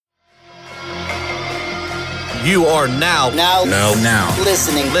You are now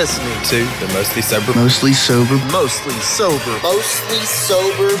listening to the Mostly Sober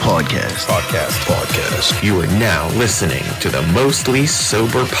podcast. You are now listening to the Mostly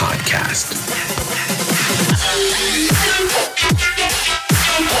Sober podcast.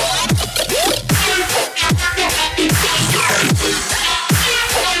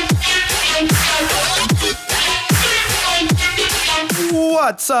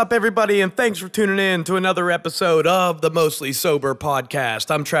 What's up, everybody, and thanks for tuning in to another episode of the Mostly Sober podcast.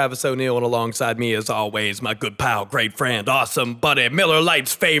 I'm Travis O'Neill, and alongside me, as always, my good pal, great friend, awesome buddy, Miller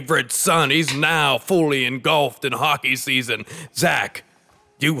Lite's favorite son. He's now fully engulfed in hockey season, Zach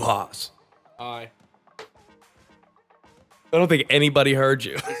Duhas. Hi. I don't think anybody heard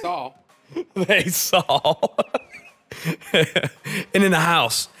you. They saw. They saw. And in the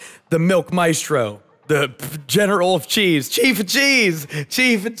house, the Milk Maestro, the General of Cheese, Chief of Cheese. I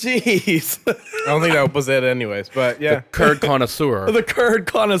don't think that was it anyways, but yeah. The curd connoisseur. The curd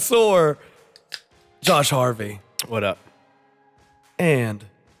connoisseur, Josh Harvey. What up? And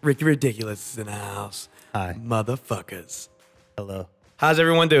Ricky Ridiculous is in the house. Hi. Motherfuckers. Hello. How's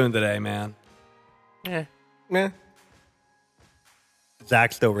everyone doing today, man? Yeah.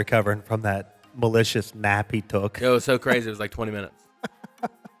 Zach's still recovering from that malicious nap he took. It was so crazy. It was like 20 minutes.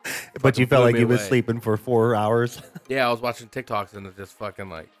 But you felt like you was away. sleeping for 4 hours. Yeah, I was watching TikToks and it just fucking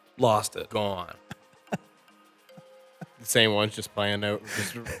like Lost it. gone. The same ones just playing out,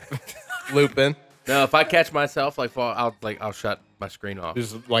 just looping. No, if I catch myself like fall, I'll shut my screen off.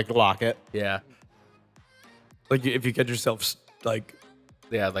 Just like lock it. Yeah. Like, if you catch yourself, like,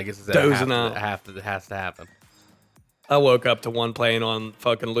 Yeah, like it's Dozing out. It has to happen. I woke up to one playing on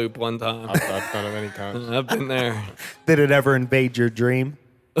fucking loop one time. I've done it many times. I've been there. Did it ever invade your dream?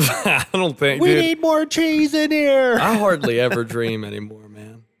 I don't think, We dude. need more cheese in here. I hardly ever dream anymore,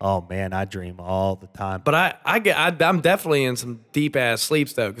 man. Oh, man, I dream all the time. But I'm definitely in some deep ass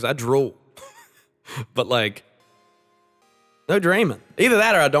sleeps though, because I drool. But like, no dreaming. Either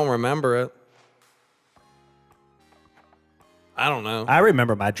that or I don't remember it. I don't know. I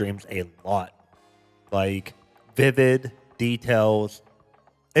remember my dreams a lot. Like, vivid details.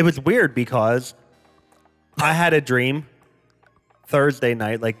 It was weird because I had a dream Thursday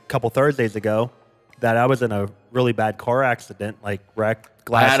night, like a couple Thursdays ago, that I was in a really bad car accident, like wrecked,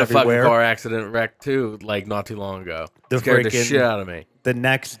 glass I had a everywhere. fucking car accident wreck too, like not too long ago. The Scared the freaking- shit out of me. The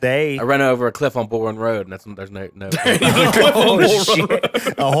next day, I ran over a cliff on Bull Run Road, and there's no oh,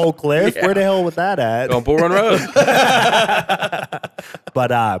 shit. A whole cliff? Yeah. Where the hell was that at? on Bull Run Road.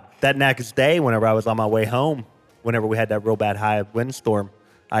 But that next day, whenever I was on my way home, whenever we had that real bad high windstorm,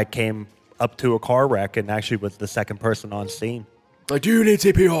 I came up to a car wreck and actually was the second person on scene. Like, do you need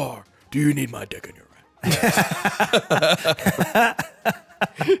CPR? Do you need my dick in your rack?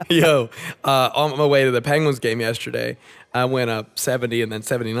 Yo, on my way to the Penguins game yesterday, I went up 70 and then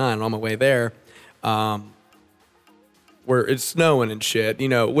 79. And on my way there, where it's snowing and shit, you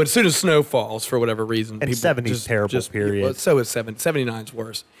know, as soon as snow falls for whatever reason, And 70 is terrible, period. Well, so is 79's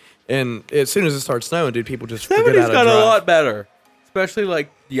worse. And as soon as it starts snowing, dude, people just forget 70's how to got drive. a lot better, especially like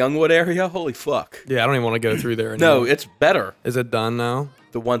Youngwood area. Holy fuck! Yeah, I don't even want to go through there anymore. No, it's better. Is it done now?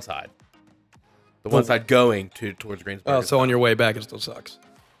 The one side, the one side going towards Greensboro. Oh, so on your way back, it still sucks.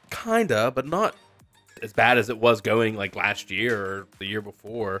 Kinda, but not as bad as it was going like last year or the year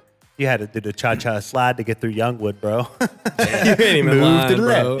before. You had to do the cha-cha slide to get through Youngwood, bro. You ain't even Move lying, to the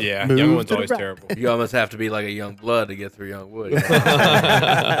left. bro. Yeah, Move young one's to the always right. terrible. You almost have to be like a young blood to get through Youngwood.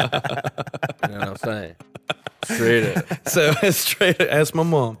 You know what I'm saying? Straight it. So straight ask my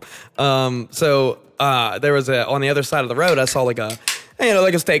mom. There was on the other side of the road, I saw like a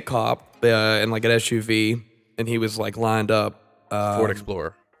state cop in like an SUV, and he was like lined up. Ford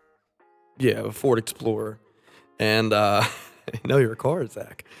Explorer. Yeah, a Ford Explorer, and I know your car,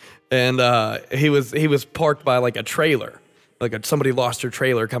 Zach. And he was parked by like a trailer, like somebody lost their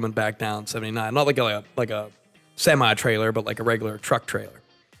trailer coming back down 79, not like a semi trailer, but like a regular truck trailer.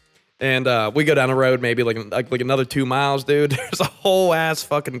 And we go down the road maybe like another 2 miles, dude. There's a whole ass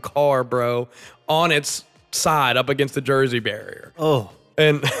fucking car, bro, on its side up against the Jersey barrier. Oh.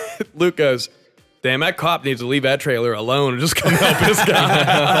 And Luke goes, damn, that cop needs to leave that trailer alone and just come help this guy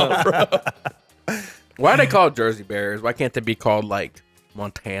out, bro. Why are they called Jersey barriers? Why can't they be called like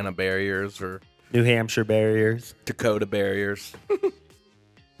Montana barriers or New Hampshire barriers. Dakota barriers?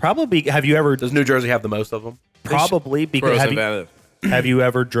 Probably, have you ever, Does New Jersey have the most of them? probably, because have you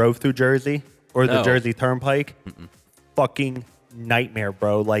ever drove through Jersey or the No. Jersey Turnpike? Fucking nightmare,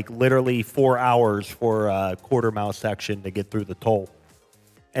 bro. Like literally 4 hours for a quarter mile section to get through the toll.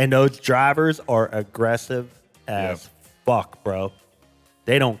 And those drivers are aggressive as fuck, bro.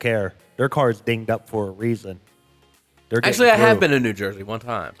 They don't care. Their car's dinged up for a reason. They're Actually, I getting have through. been in New Jersey one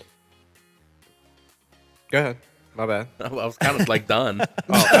time. Go ahead. My bad. I was kind of like done.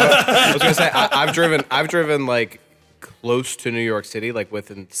 I was gonna say I've driven like close to New York City, like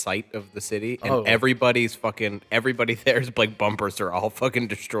within sight of the city, and Oh. everybody there's like bumpers are all fucking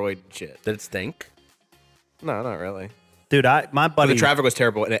destroyed and shit. Did it stink? No, not really. Dude, my But buddy. the traffic was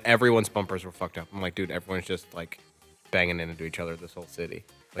terrible, and everyone's bumpers were fucked up. I'm like, dude, everyone's just like banging into each other. This whole city,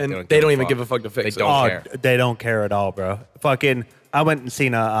 like, And they don't even give a fuck to fix They it. don't Oh, care. they don't care at all, bro. Fucking, I went and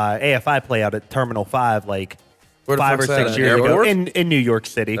seen a AFI play out at Terminal 5 like Where the 5 or fuck's that 6 at? years ago Airport? in New York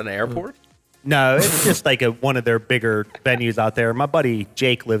City. An airport? No, it's just like one of their bigger venues out there. My buddy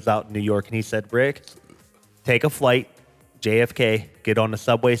Jake lives out in New York, and he said, Rick, take a flight, JFK, get on the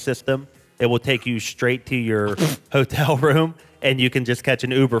subway system. It will take you straight to your hotel room, and you can just catch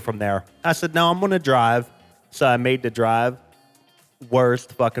an Uber from there. I said, no, I'm going to drive. So I made the drive.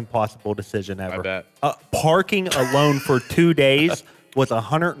 Worst fucking possible decision ever. bet. Parking alone for 2 days was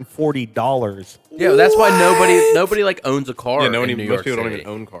 $140. Yeah, that's why nobody like owns a car. Yeah, in New most York people don't City.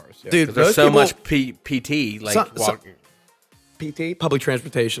 even own cars. Yeah. Dude, 'Cause there's most so people- much PT like walking. PT, public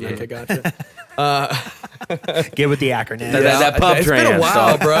transportation. Okay, gotcha. Get with the acronym. That pub It's trans. been a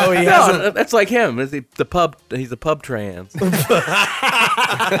while, dog. bro. He No, hasn't. that's like him. Is he the pub? He's a pub trans.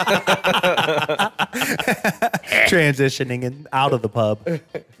 Transitioning out of the pub.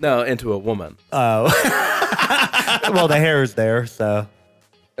 No, into a woman. Well, the hair is there, so.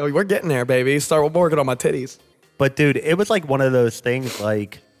 Oh, we're getting there, baby. Start working on my titties. But dude, it was like one of those things.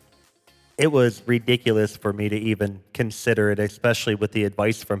 Like, it was ridiculous for me to even consider it, especially with the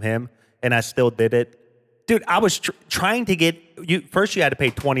advice from him. And I still did it. Dude, I was trying to get you. First, you had to pay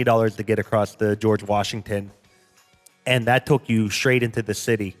 $20 to get across the George Washington, and that took you straight into the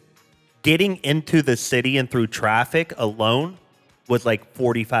city. Getting into the city and through traffic alone was like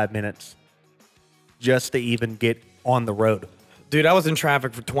 45 minutes just to even get on the road. Dude, I was in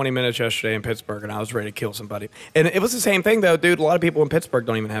traffic for 20 minutes yesterday in Pittsburgh, and I was ready to kill somebody. And it was the same thing, though, dude. A lot of people in Pittsburgh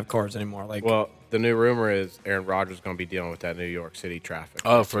don't even have cars anymore. Like, Well, the new rumor is Aaron Rodgers is going to be dealing with that New York City traffic.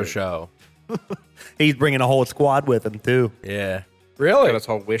 Oh, next for week. sure. He's bringing a whole squad with him too. Yeah. really? Got his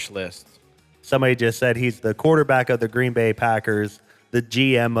whole wish list. Somebody just said he's the quarterback of the Green Bay Packers, the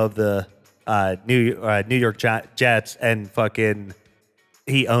GM of the New York Jets, and fucking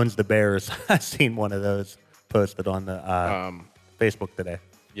he owns the Bears. I seen one of those posted on the Facebook today.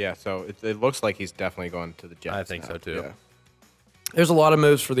 Yeah, so it looks like he's definitely going to the Jets. I think now. so, too. Yeah. There's a lot of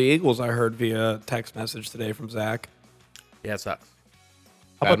moves for the Eagles I heard via text message today from Zach. Yeah, it sucks.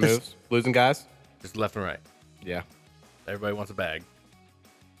 How Bad about this? moves, losing guys. Just left and right. Yeah, Everybody wants a bag.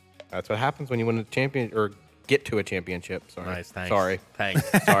 that's what happens when you win a champion or get to a championship. Sorry, Nice, thanks. Sorry, Thanks.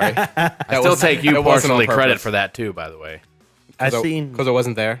 sorry. I still take you partially credit for that too, by the way. I seen because I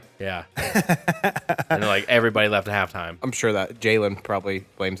wasn't there. Yeah. And like everybody left at halftime. I'm sure that Jalen probably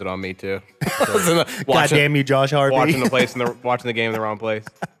blames it on me too. God damn you, Josh Harvey. watching the game in the wrong place.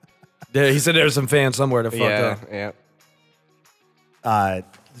 Yeah, he said there's some fans somewhere to fuck Yeah, up. yeah.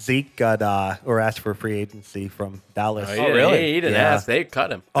 Zeke got or asked for free agency from Dallas. He didn't- really? He didn't Yeah. ask. They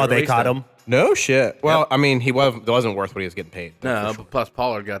cut him. Oh, they released caught him. No shit. Well, I mean, he wasn't worth what he was getting paid. No, but plus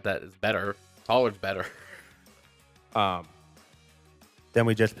Pollard got that. It's better. Pollard's better. Then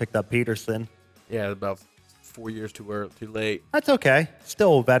we just picked up Peterson. Yeah, about 4 years too late. That's okay.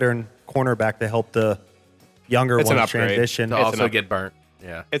 Still a veteran cornerback to help the younger It's an ones upgrade. transition. To It's also an get burnt.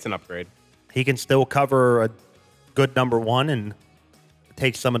 Yeah. It's an upgrade. He can still cover a good number one and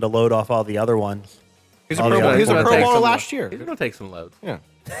take some of the load off all the other ones. He's a Oh, pro, yeah. he's a Gonna pro take bowler some- last year. He's going to take some loads. Yeah.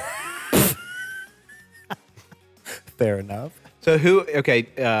 Fair enough. So who?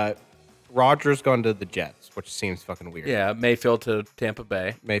 Okay, Rodgers gone to the Jets, which seems fucking weird. Yeah, Mayfield to Tampa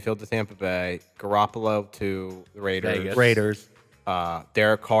Bay. Mayfield to Tampa Bay, Garoppolo to the Raiders, Vegas. Raiders,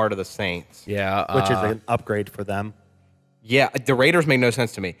 Derek Carr to the Saints. Yeah. which is an upgrade for them. Yeah, the Raiders make no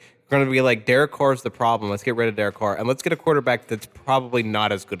sense to me. We're going to be like, Derek Carr's the problem. Let's get rid of Derek Carr, and let's get a quarterback that's probably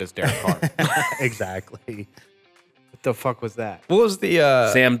not as good as Derek Carr. What Exactly. the fuck was that? What was the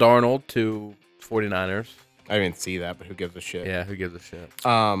Sam Darnold to 49ers. I didn't see that, but who gives a shit? Yeah, who gives a shit?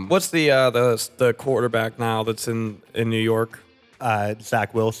 what's the quarterback now that's in New York?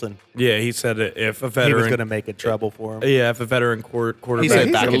 Zach Wilson. Yeah, he said if a He was veteran going to make it trouble for him. yeah, if a veteran quarterback He said,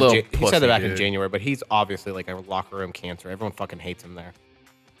 He's back a in little he said pussy, that back in dude. January, but he's obviously like a locker room cancer. Everyone fucking hates him there.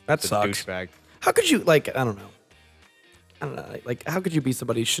 that The sucks. douchebag. How could you like? I don't know. Like, how could you be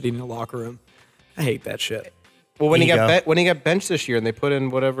somebody shitty in the locker room? I hate that shit. Well, when Ego. he got benched this year, and they put in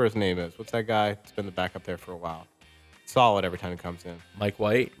whatever his name is. What's that guy? It's been the backup there for a while. Solid every time he comes in. Mike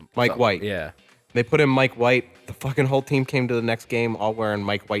White. Mike White. Yeah. They put in Mike White. The fucking whole team came to the next game all wearing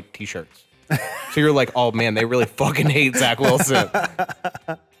Mike White t-shirts. So you're like, oh man, they really fucking hate Zach Wilson.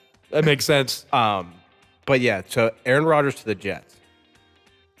 That makes sense. But yeah, so Aaron Rodgers to the Jets.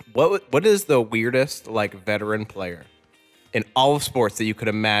 What is the weirdest like veteran player in all of sports that you could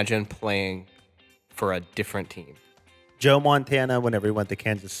imagine playing for a different team? Joe Montana, whenever he went to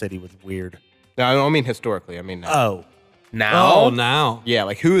Kansas City, was weird. No, I don't mean historically. I mean now. Oh, Now? Now. Yeah,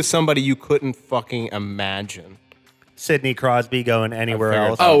 like who is somebody you couldn't fucking imagine? Sidney Crosby going anywhere figured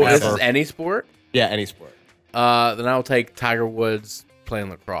else. that. Oh, Ever. this is any sport? Yeah, any sport. Then I'll take Tiger Woods playing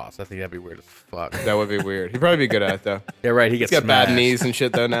lacrosse. I think that'd be weird as fuck. That would be weird. He'd probably be good at it though. Yeah, right. He He's gets got bad smashed. knees and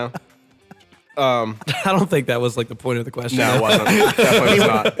shit though now. I don't think that was like the point of the question. No, it wasn't. Definitely was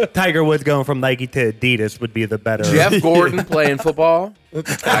not. Tiger Woods going from Nike to Adidas would be the better. Jeff Gordon playing football? I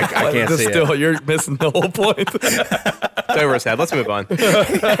can't Just see still, it. you're missing the whole point. It's over his head. Let's move on.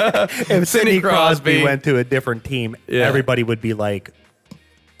 If Sidney Crosby Crosby went to a different team, Yeah. everybody would be like,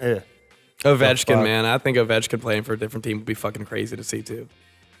 eh. Ovechkin, fuck? man. I think Ovechkin playing for a different team would be fucking crazy to see too.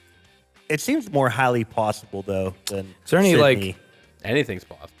 It seems more highly possible though than. Is there any, Sidney. Anything's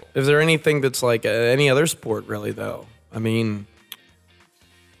possible. Is there anything that's like any other sport really though? I mean,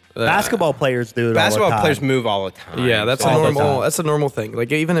 Basketball players do it all Basketball the time. players move all the time. yeah, that's all a the normal. time. That's a normal thing.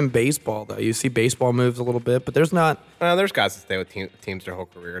 Like even in baseball though, you see baseball moves a little bit, but there's not. There's guys that stay with teams their whole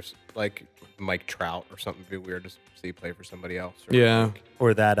careers. Like Mike Trout or something. It'd be weird to see play for somebody else. Or Yeah,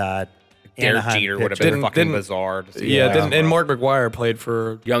 Or that Derek Anaheim Jeter would have pitcher. been fucking Didn't- bizarre to see. yeah. play Didn't, and somewhere Mark McGuire played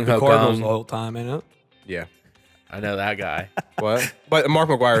for Young the Ho Cardinals Kung. the whole time, ain't it? else. Yeah. I know that guy. What? But Mark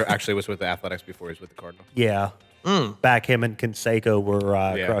McGuire actually was with the Athletics before he was with the Cardinals. Yeah. Back him and Canseco were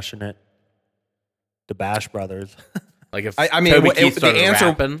Yeah. crushing it. The Bash brothers. Like if I mean, Toby it- Keith the started answer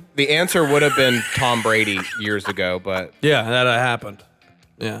rapping. the answer would have been Tom Brady years ago, but Yeah, that happened.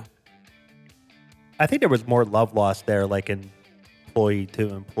 Yeah. I think there was more love lost there, like an employee to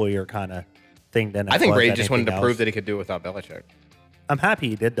employer kind of thing than it I think was Brady just wanted to anything prove else. that he could do it without Belichick. I'm happy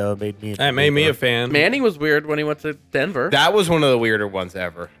he did though. It made me. That made me a fan. Manning was weird when he went to Denver. That was one of the weirder ones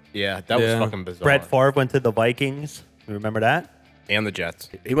ever. Yeah, that Yeah. was fucking bizarre. Brett Favre went to the Vikings. You remember that? and the Jets.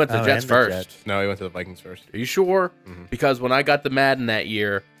 he went to the Oh, Jets and the first. Jets. No, he went to the Vikings first. Are you sure? Because when I got the Madden that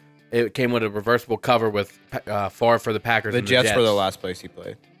year, it came with a reversible cover with Favre for the Packers. The and Jets were the last place he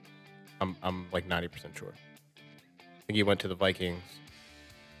played. I'm like 90% sure. I think he went to the Vikings,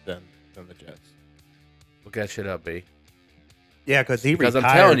 then the Jets. Look that shit up, B. Yeah, because he Because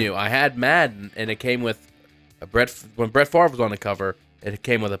retired. I'm telling you, I had Madden, and it came with when Brett Favre was on the cover. It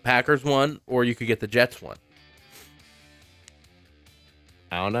came with a Packers one, or you could get the Jets one.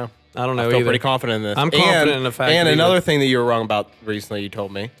 I don't know. I don't know I feel either. pretty confident in this. I'm confident in the fact And that he another would- thing that you were wrong about recently, you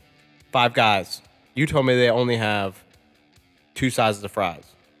told me, Five Guys. You told me they only have 2 sizes of fries: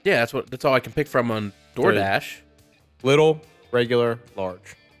 Yeah, that's all I can pick from on DoorDash. little, regular,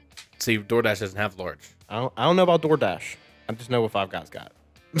 large. See, DoorDash doesn't have large. I don't know about DoorDash. I just know what Five Guys got.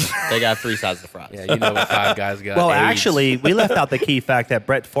 They got 3 sizes of fries. Yeah, you know what Five Guys got. Well, AIDS. actually, we left out the key fact that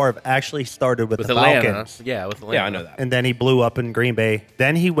Brett Favre actually started with, with the Atlanta. Falcons, Yeah, with Atlanta. Yeah, I know that. and then he blew up in Green Bay.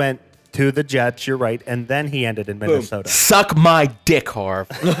 Then he went to the Jets. You're right, and then he ended in Minnesota. Suck my dick, Harv.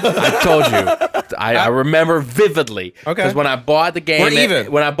 I told you. I remember vividly. Okay. Because when I bought the game, We're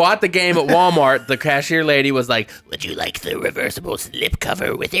even. when I bought the game at Walmart, the cashier lady was like, "Would you like the reversible slip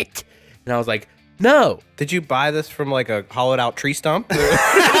cover with it?" And I was like, "No." Did you buy this from like a hollowed out tree stump?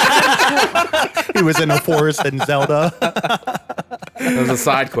 He was in a forest in Zelda. It was a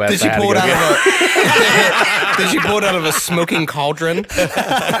side quest. Did you I had pull to it go out get. of a? Did you pull it out of a smoking cauldron?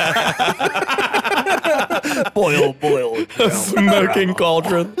 boil. Smoking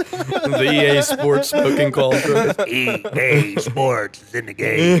cauldron. The EA Sports smoking cauldron. EA Sports is in the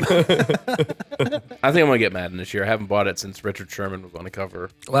game. I think I'm gonna get Madden this year. I haven't bought it since Richard Sherman was on the cover.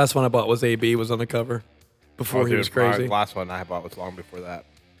 Last one I bought was AB was on the cover before he was crazy. My last one I bought was long before that.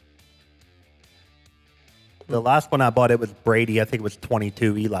 The last one I bought, it was Brady. I think it was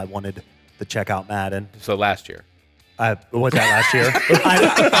 22. Eli wanted to check out Madden. So last year. Was that last year?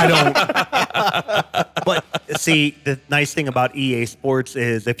 I don't. But see, the nice thing about EA Sports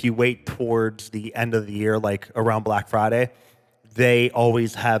is if you wait towards the end of the year, like around Black Friday, they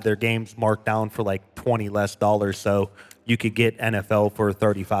always have their games marked down for like $20 less. So you could get NFL for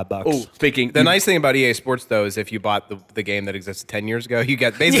 $35. Oh, speaking. The nice thing about EA Sports though is if you bought the game that existed 10 years ago, you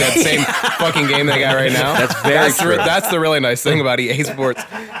get basically the same fucking game they got right now. That's very true. That's the really nice thing about EA Sports.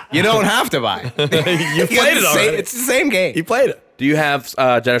 You don't have to buy. You played it already. It's the same game. You played it. Do you have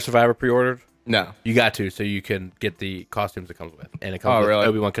Jedi Survivor pre-ordered? No. You got to, so you can get the costumes it comes with, and it comes Oh, with really?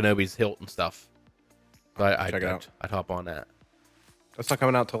 Obi-Wan Kenobi's hilt and stuff. So Check it out. I'd hop on that. That's not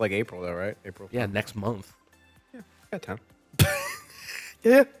coming out till like April though, right? April. Yeah, next month. Got time.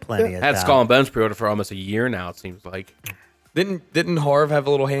 Yeah. Plenty of I had time. Skull and Bones pre-order for almost a year now. It seems like. Didn't Harv have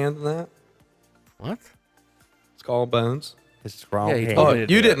a little hand in that? What? Skull and Bones. His strong Yeah, he hand. told Oh, me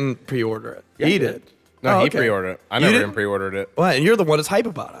to you do it. didn't pre-order it. Yeah, he he did. No, Oh, he okay. pre-ordered it. I You never didn't? even pre-ordered it. Well, and you're the one that's hype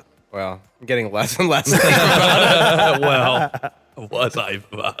about it. Well, I'm getting less and less. Well, was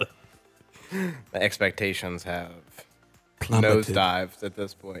hype about it. The expectations have Plummeted. nosedived at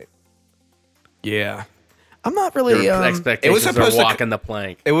this point. Yeah. I'm not really. Your expectations it was supposed are to walking the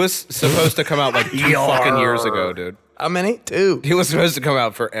plank. It was supposed to come out like 2 fucking years ago, dude. How many? 2. It was supposed to come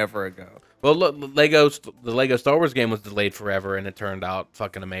out forever ago. Well, look, the Lego Star Wars game was delayed forever, and it turned out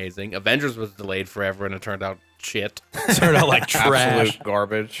fucking amazing. Avengers was delayed forever, and it turned out shit. Turned out like trash. Absolute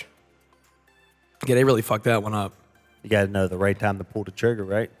garbage. Yeah, they really fucked that one up. You got to know the right time to pull the trigger,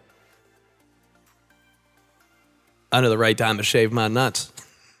 right? I know the right time to shave my nuts.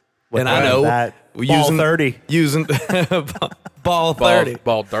 What And I time is know that? Ball 30. Using ball 30.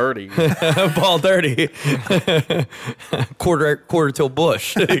 Ball dirty. Ball dirty. quarter till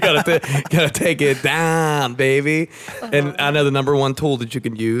bush. You gotta take it down, baby. And I know the number one tool that you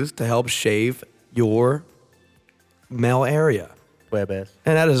can use to help shave your male area. Webas.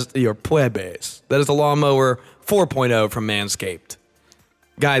 And that is your Puebes. That is the Lawnmower 4.0 from Manscaped.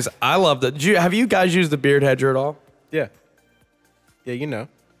 Guys, I love that. Have you guys used the beard hedger at all? Yeah. Yeah, you know.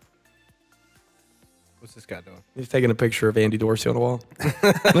 What's this guy doing? He's taking a picture of Andy Dorsey on the wall.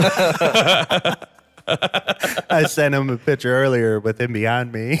 I sent him a picture earlier with him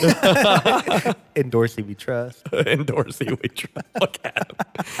behind me. In Dorsey we trust. In Dorsey, we try. Look at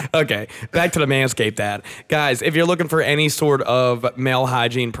him. Okay, back to the Manscaped ad. Guys, if you're looking for any sort of male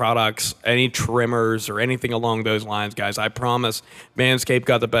hygiene products, any trimmers or anything along those lines, guys, I promise Manscaped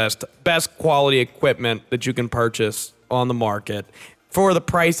got the best quality equipment that you can purchase on the market for the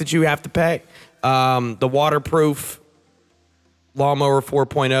price that you have to pay. The waterproof Lawnmower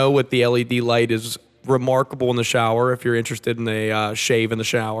 4.0 with the LED light is remarkable in the shower if you're interested in a shave in the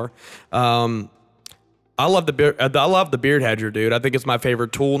shower. I love the beard hedger, dude. I think it's my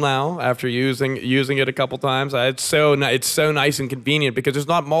favorite tool now after using it a couple times. It's so nice and convenient because there's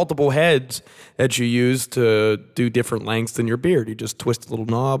not multiple heads that you use to do different lengths in your beard. You just twist a little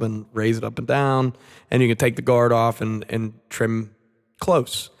knob and raise it up and down, and you can take the guard off and trim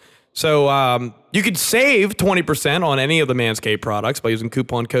close. So you could save 20% on any of the Manscaped products by using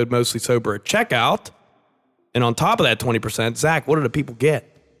coupon code Mostly Sober at checkout. And on top of that 20%, Zach, what do the people get?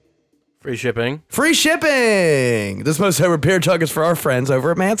 Free shipping. Free shipping! This Most Sober Beer Chug is for our friends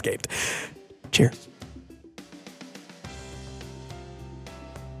over at Manscaped. Cheers.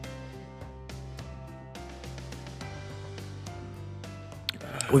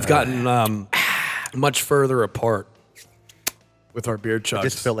 We've gotten much further apart with our beer chugs. I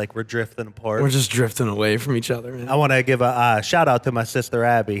just feel like we're drifting apart. We're just drifting away from each other. Man. I want to give a shout out to my sister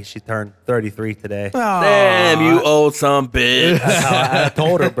Abby. She turned 33 today. Damn, you old son of a bitch. That's how I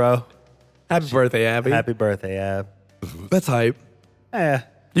told her, bro. Happy birthday, Abby. Happy birthday, Ab. That's hype. Yeah.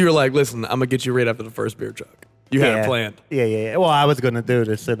 You were like, listen, I'm going to get you right after the first beer chug. You had it planned. Yeah. Well, I was going to do it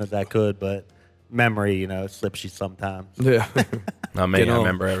as soon as I could, but memory, slips you sometimes. Yeah. Not me. Get I on.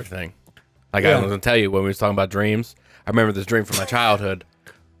 remember everything. Like Yeah. I was gonna tell you when we was talking about dreams. I remember this dream from my childhood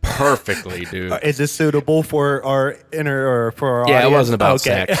perfectly, dude. Is this suitable for our for our Yeah, it audience? wasn't about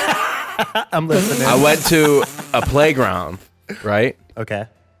Okay. sex. I'm listening. I went to a playground, right? Okay.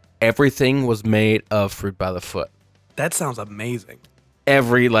 Everything was made of fruit by the foot. That sounds amazing.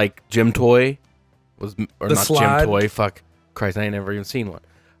 Every gym toy was, or The not slide? gym toy. Fuck, Christ, I ain't never even seen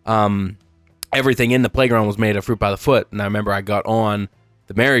one. Everything in the playground was made of fruit by the foot, and I remember I got on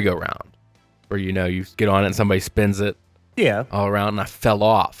the merry-go-round, where you get on it and somebody spins it Yeah. all around, and I fell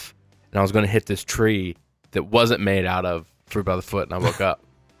off, and I was going to hit this tree that wasn't made out of fruit by the foot, and I woke up.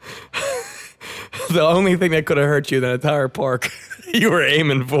 The only thing that could have hurt you in that entire park, you were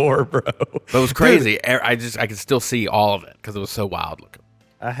aiming for, bro. But it was crazy. I could still see all of it because it was so wild looking.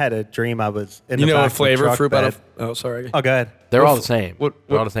 I had a dream I was in You the know back what of a flavor truck fruit by bed. the... Oh, sorry. Oh, go ahead. They're all the same. what-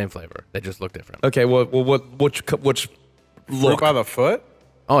 They're all the same flavor. They just look different. Okay, which Fruit look? by the foot?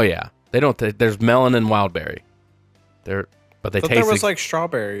 Oh yeah, they don't. There's melon and wildberry. They I taste. thought there was like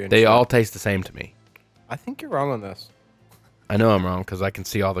strawberry. And they shit. all taste the same to me. I think you're wrong on this. I know I'm wrong because I can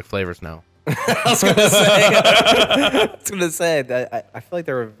see all the flavors now. I was gonna say that I feel like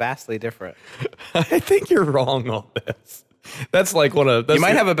they were vastly different. I think you're wrong on this. That's like one of... That's You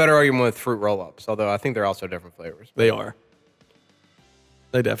might have a better argument with fruit roll-ups, although I think they're also different flavors. They are.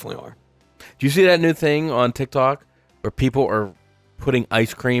 They definitely are. Do you see that new thing on TikTok where people are putting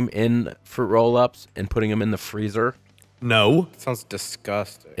ice cream in fruit roll-ups and putting them in the freezer? No. It sounds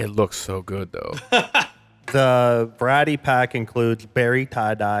disgusting. It looks so good though. The variety pack includes berry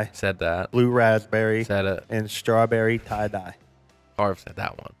tie-dye, Said that. blue raspberry, Said it. and strawberry tie-dye. Harv said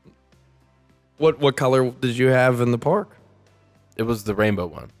that one. What color did you have in the park? It was the rainbow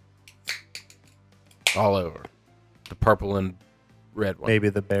one. All over. The purple and red one. Maybe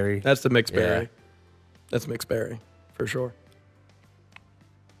the berry. That's the mixed berry. Yeah. That's mixed berry for sure.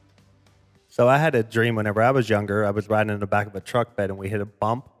 So I had a dream whenever I was younger. I was riding in the back of a truck bed and we hit a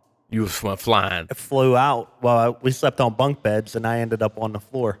bump. You went flying. It flew out. Well, we slept on bunk beds and I ended up on the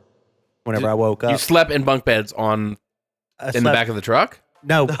floor whenever I woke up. You slept in bunk beds in the back of the truck?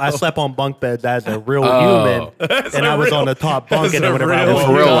 No, I slept on bunk beds as a real Oh. human, and I was on the top bunk. And then whenever I In woke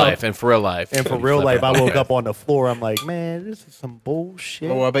for real up, life. And for real life. and for You real slept life, in I bunk woke beds. up on the floor. I'm like, man, this is some bullshit,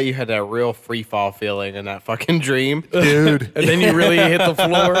 Oh, I bet you had that real free fall feeling in that fucking dream. dude. And then you really hit the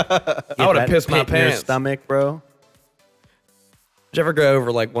floor. I would have pissed my Pit in your pants. stomach, bro. Did you ever go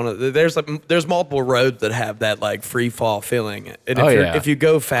over like one of there's multiple roads that have that like free fall feeling, and if Oh, you're, yeah. if you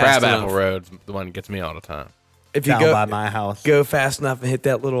go fast Crab enough, Apple Road's the one that gets me all the time. if you Down go by my house. go fast enough and hit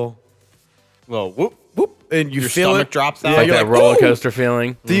that little Well, whoop. whoop, and you Your feel stomach it, drops Yeah, out. Like you're that like, roller "Woo!" coaster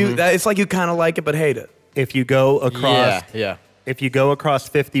feeling. Do you? It's like you kind of like it but hate it. If you go across, Yeah. if you go across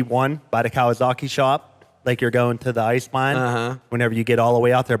 51 by the Kawasaki shop, like you're going to the ice mine, Uh-huh. whenever you get all the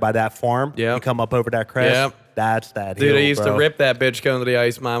way out there by that farm, Yep. you come up over that crest. Yep. That's that Dude, hill, I used bro. to rip that bitch going to the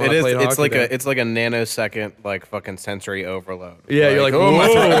ice mine when It I is. played It's hockey like there. it's like a nanosecond, like fucking sensory overload. Yeah, you're like, oh, am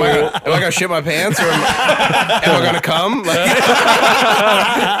whoa. I gonna shit my pants or am I gonna come? Like,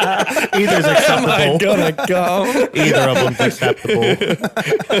 Either's acceptable. gonna go. Either of them's acceptable.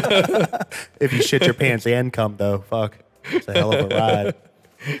 If you shit your pants and come, though, fuck. It's a hell of a ride.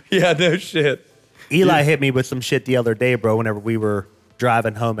 Yeah, no shit. Eli hit me with some shit the other day, bro, whenever we were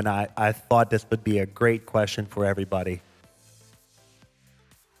driving home, and I thought this would be a great question for everybody.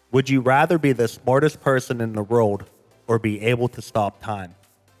 Would you rather be the smartest person in the world or be able to stop time?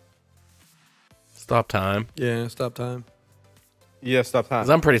 Stop time. Yeah, stop time. yeah, stop time. Because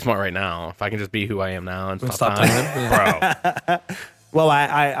I'm pretty smart right now. If I can just be who I am now and stop, Stop time. time. Bro. Well, Well,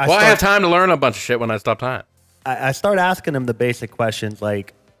 I have time to learn a bunch of shit when I stop time. I start asking him the basic questions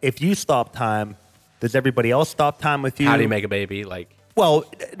like, if you stop time, does everybody else stop time with you? How do you make a baby? Like, Well,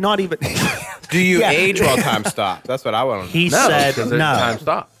 not even. Do you Yeah. age while time stops? That's what I want to know. He no, said because no. time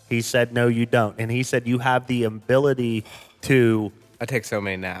stop. He said no, you don't, and he said you have the ability to. I take so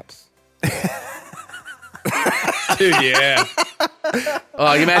many naps. Dude, yeah.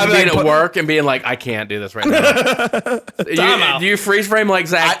 Oh, you imagine I'd be being like, at work and being like, I can't do this right now. Do you freeze frame like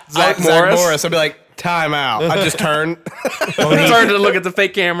Zach Morris? I'd be like, time out. I just turn. Turn to look at the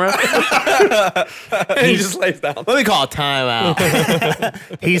fake camera. He just lays down. Let me call it time out.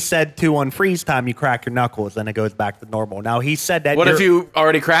 He said to on freeze time you crack your knuckles and it goes back to normal. Now he said that. What if you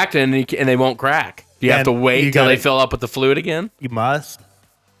already cracked it and they won't crack? Do you have to Then wait you till they gotta- fill up with the fluid again? You must.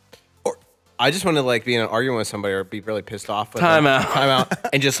 I just want to like be in an argument with somebody or be really pissed off with Time them. out. Time out.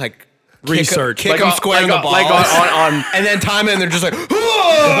 And just like Research. kick Like them on- square in the like balls. on- like on- and then time it and they're just like,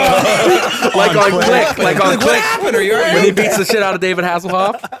 Like on Click. Like on what Click. happened? Are you all When right? he beats the shit out of David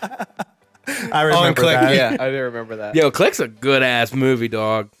Hasselhoff. I remember On Click, that. yeah. I do remember that. Yo, Click's a good ass movie,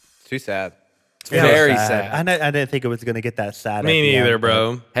 dog. Too sad. It's It was very sad. I didn't think it was gonna get that sad. Me at the neither, end,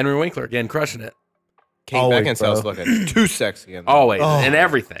 bro. Henry Winkler again, crushing it. Kate Always, Beckinsale's bro. looking too sexy. In Always. And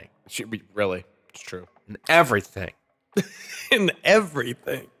everything. She, really, it's true. And everything. In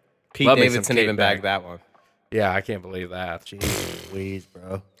everything. Pete Love me some Davidson Kate even Beck. bagged that one. Yeah, I can't believe that. Jeez Louise,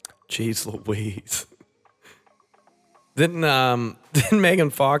 bro. Jeez Louise. Didn't Megan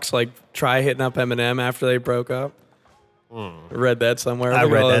Fox like try hitting up Eminem after they broke up? Read that somewhere. I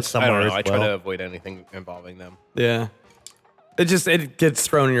Look at read all that this- somewhere I don't know. as I try well. to avoid anything involving them. Yeah. It gets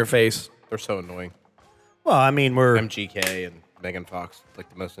thrown in your face. They're so annoying. Well, I mean, we're MGK and Megan Fox, like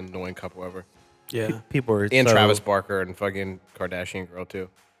the most annoying couple ever. Yeah. people are And so, Travis Barker and fucking Kardashian girl too.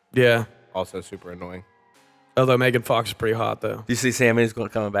 Yeah. Also super annoying. Although Megan Fox is pretty hot though. Do you see Sammy's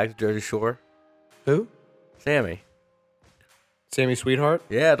coming back to Jersey Shore? Who? Sammy. Sammy Sweetheart.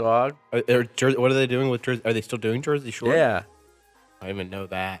 Yeah, dog. What are they doing with Jersey? Are they still doing Jersey Shore? Yeah. I didn't even know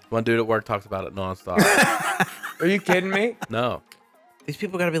that. One dude at work talks about it nonstop. Are you kidding me? No. These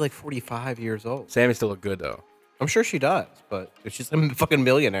people got to be like 45 years old. Sammy still look good, though. I'm sure she does, but she's a fucking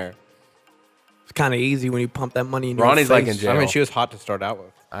millionaire. It's kind of easy when you pump that money in Ronnie's your like face. in jail. I mean, she was hot to start out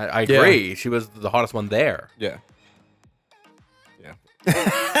with. I Yeah. agree. She was the hottest one there. Yeah. Yeah.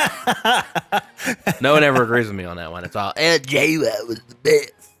 No one ever agrees with me on that one. It's all, J-Lo was the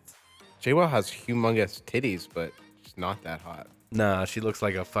best. J-Lo has humongous titties, but she's not that hot. Nah, she looks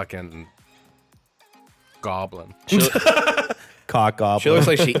like a fucking goblin. Cock She gobbler. looks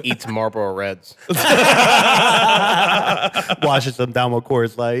like she eats Marlboro Reds. Washes them down with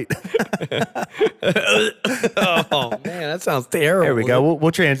Coors Light. Oh man, that sounds terrible. There we go.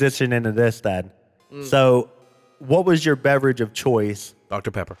 We'll transition into this then. So, what was your beverage of choice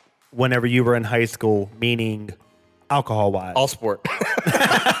Dr. Pepper. whenever you were in high school, meaning alcohol-wise? All sport.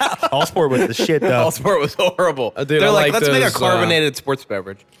 All sport was the shit, though. All sport was horrible. Dude, They're I like, like let's make a those, carbonated sports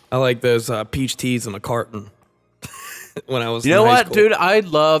beverage. I like those peach teas in a carton. When I was, You know in high what, school. dude? I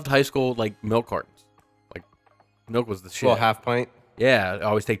loved high school like milk cartons. Like milk was the shit. Little half pint. Yeah, I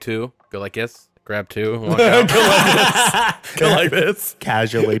always take 2. Go like this. Grab 2. And walk out. Go like this.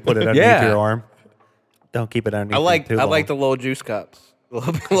 Casually put it underneath Yeah. your arm. Don't keep it underneath. I like too the long. little juice cups.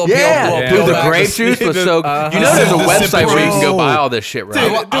 Little Yeah, little dude, the bags. grape juice was so. You know, there's a website where you can go buy all this shit, right?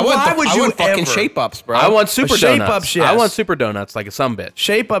 I want why would you fucking ever? shape ups, bro? I want super Shape donuts. Ups, yes. I want super donuts like a sumbitch.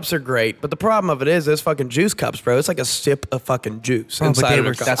 Shape ups are great, but the problem of it is those fucking juice cups, bro. It's like a sip of fucking juice But inside they of a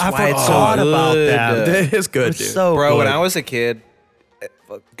were cup. That's I why it's so forgot about good. that. It is good, It's dude. so Bro, when good. I was a kid,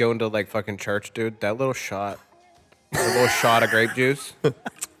 going to like fucking church, dude, that little shot, a little shot of grape juice.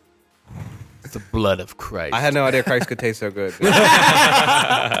 The blood of Christ. I had no idea Christ could taste so good.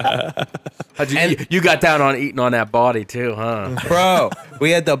 You got down on eating on that body too, huh? Bro,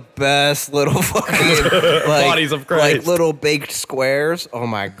 we had the best little fucking like, Bodies of Christ. like little baked squares. Oh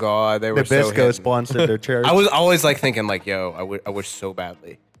my god, they were so Nabisco hidden. sponsored their church. I was always like thinking like, yo, I wish so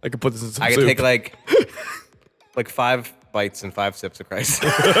badly I could put this in some I could soup. take like 5 bites and 5 sips of Christ.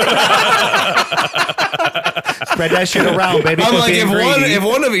 Spread that shit around, baby. I'm Quit like, being greedy. if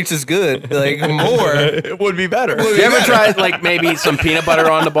one of each is good, like more. it would be better. You ever tried like maybe some peanut butter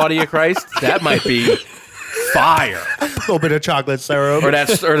on the body of Christ? That might be fire. A little bit of chocolate syrup. Or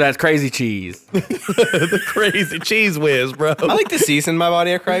that crazy cheese. The crazy cheese whiz, bro. I like to season my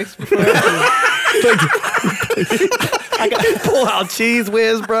body of Christ. I got pull out cheese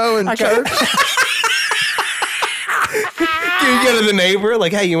whiz, bro, in church. You go to the neighbor,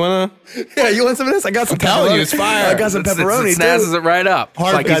 like, hey, you wanna? Yeah, you want some of this? I got some telling pepperoni. you, it's fire. I got some pepperoni, It snazzes dude. it right up.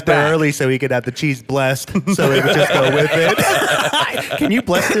 Harv Like he's got there back. early so he could have the cheese blessed, so it would just go with it. Can you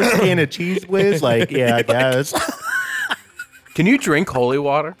bless this can of cheese whiz? Like, yeah, I guess. Can you drink holy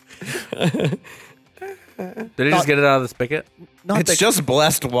water? Did he just get it out of the spigot? It's just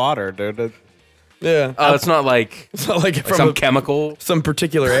blessed water, dude. Yeah. Oh, it's not like It's not like from some chemical. some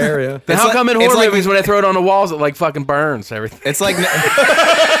particular area. Then how like- come in it's horror like- movies when they throw it on the walls, it like fucking burns everything? It's like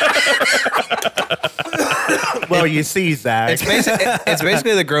Well, you see, Zach. it's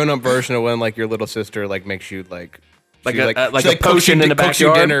basically the grown up version of when like your little sister like makes you like Like she, a- like she, a potion cooks you- in the cooks you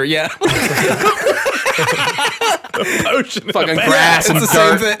backyard? dinner, yeah. Fucking grass and It's the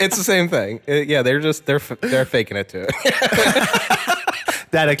same dirt. thing. It's the same thing. Yeah, they're faking it too.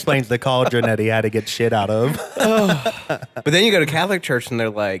 That explains the cauldron that he had to get shit out of. But then you go to Catholic church and they're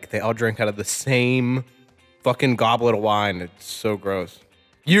like they all drink out of the same fucking goblet of wine. It's so gross.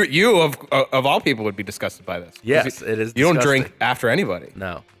 You of all people would be disgusted by this. Yes, it is You don't disgusting. drink after anybody.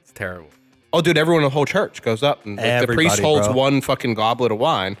 No, it's terrible. Oh, dude, everyone in the whole church goes up and like, the priest Everybody, holds bro. one fucking goblet of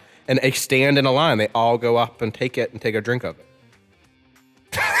wine and they stand in a line. They all go up and take it and take a drink of it.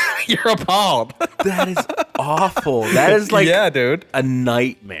 You're appalled. That is awful. That is like yeah, dude. a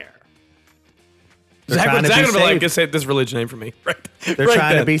nightmare. They're trying to be gonna be like, safe. just say this religion ain't for me. Right. They're right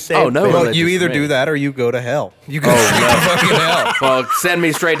trying then. to be safe. Oh, no, baby. well, Well, you just either me. do that or you go to hell. You go straight to fucking hell. Well, send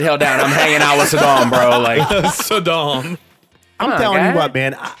me straight to hell down. I'm hanging out with Saddam, bro. Like, Saddam. I'm on, telling guy. you what,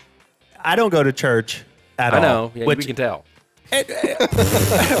 man. I don't go to church at I all. know. Yeah, we which can tell.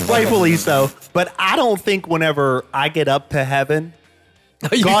 rightfully so. But I don't think whenever I get up to heaven,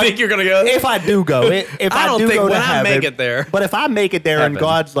 You God- think you're gonna go? if I do go, if I I, don't do think go to when I heaven, make it there. But if I make it there and Heaven.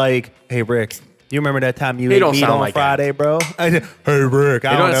 God's like, "Hey Rick, you remember that time you He ate don't meat sound on like that. Friday, bro?" Hey Rick,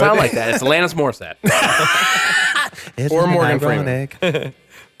 I It don't don't know. sound like that. It's Alanis Morissette. Isn't Or it Morgan Freeman. ironic?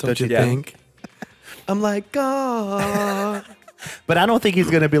 Don't you Yeah. think? I'm like, God. But I don't think he's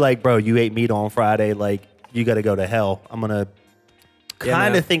gonna be like, "Bro, you ate meat on Friday. Like, you got to go to hell." I'm gonna Yeah,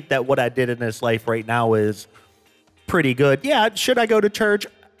 kind man. of think that what I did in this life right now is pretty good. Yeah, should I go to church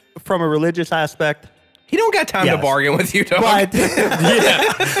from a religious aspect? He don't got time Yes. to bargain with you, dog. But I don't think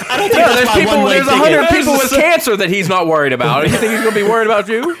Yeah, that's there's my people. one-way There's ticket. 100 people with cancer that he's not worried about. You think he's gonna be worried about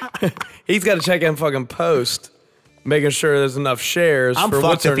you? He's got to check in fucking post, making sure there's enough shares I'm for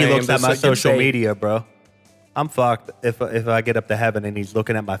what's fucked her if he name looks at to my get social paid. media, bro. I'm fucked if I get up to heaven and he's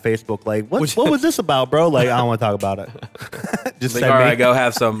looking at my Facebook like, Would what was this about, bro? Like, I don't want to talk about it. Just Like, send all me. right, go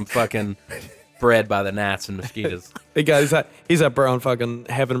have some fucking bred by the gnats and mosquitoes. Hey guys, he's up around fucking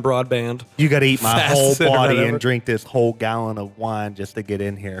heaven broadband. You got to eat my whole Fastest body ever. and drink this whole gallon of wine just to get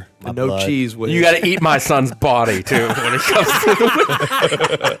in here. My No blood. cheese with You got to eat my son's body too when it comes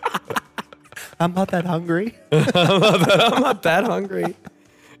to I'm not that hungry. I'm not that hungry.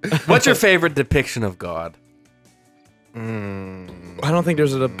 What's your favorite depiction of God? I don't think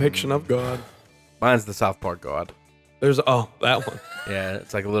there's a depiction of God. Mine's the South Park God. There's that one. Yeah,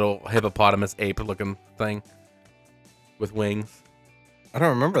 it's like a little hippopotamus ape-looking thing with wings. I don't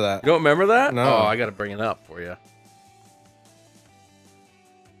remember that. You don't remember that? No. Oh, I got to bring it up for you.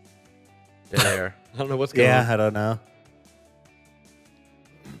 There. I don't know what's going on. Yeah, I don't know.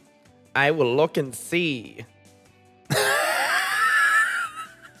 I will look and see.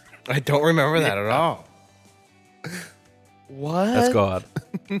 I don't remember that at all. What? That's God.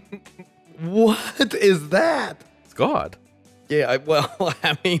 What is that? It's God. Yeah,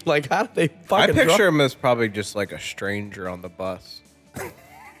 I mean, like, how did they I fucking picture him as probably just like a stranger on the bus.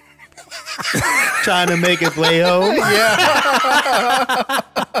 Trying to make his way home.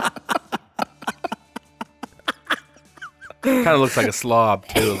 Kind of looks like a slob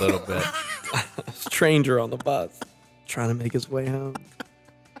too, a little bit. stranger on the bus trying to make his way home?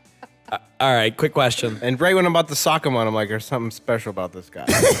 All right, quick question. And right when I'm about to sock him on, I'm like, there's something special about this guy.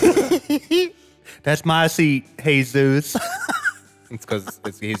 That's my seat, Jesus. It's because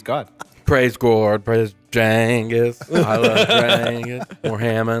he's God. Praise God, praise Jangus. I love Jangus. Or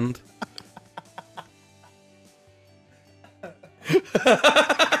Hammond.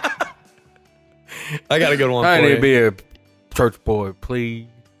 I got a good one I for need you. to be a church boy, please.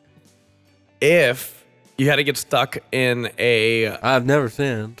 If you had to get stuck in a I've never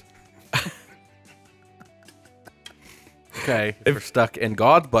sinned. Okay, if we're stuck in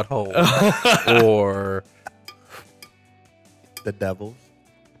God's butthole, or The devil.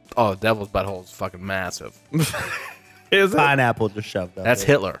 the devil's butthole is fucking massive. is it Pineapple just shoved up. That's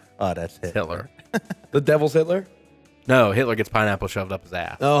there. Hitler. Oh, that's Hitler. Hitler. the devil's Hitler? No, Hitler gets pineapple shoved up his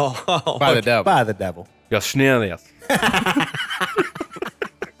ass. Oh, By the devil. By the devil. Ja, schnell jetzt.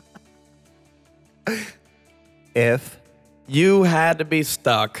 If you had to be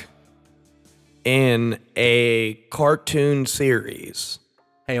stuck in a cartoon series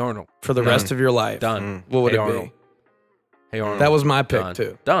Hey Arnold. for the rest of your life. Done. What would Hey, it Arnold. be? Hey Arnold. That was my pick Done.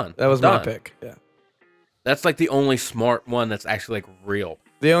 too. Done. That was my Done. pick. Yeah. That's like the only smart one that's actually like real.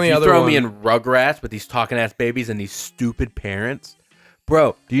 The only You other throw one, me in Rugrats with these talking ass babies and these stupid parents,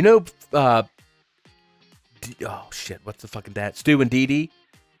 bro. Do you know? Oh shit! What's the fucking dad? Stu and Dee Dee.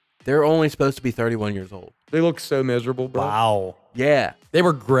 They're only supposed to be 31 years old. they look so miserable, bro. wow. Yeah. They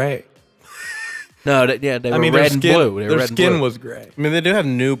were gray. No. They were I mean, red their and skin, blue. They were their red and skin blue. was gray. I mean, they do have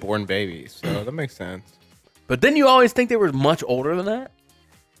newborn babies, so that makes sense. But then you always think they were much older than that.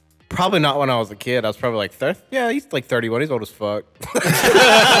 Probably not when I was a kid. I was probably like, yeah, he's like 31. He's old as fuck. But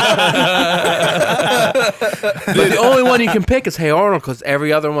the only one you can pick is Hey Arnold because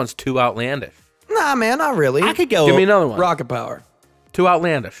every other one's too outlandish. Nah, man, not really. I could go. Give me another one. Rocket Power. Too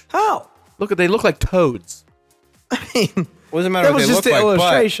outlandish. How? They look like toads. What does it matter That what was they just look the like?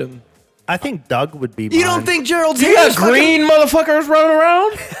 illustration. I think Doug would be. You don't mine. think Gerald's You hair got is fucking- green motherfuckers running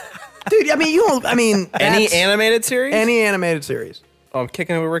around? Dude, I mean, you don't. I mean, Any that's- animated series? any animated series. Oh, I'm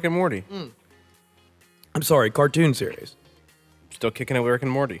kicking it with Rick and Morty. I'm sorry, cartoon series. Still kicking it with Rick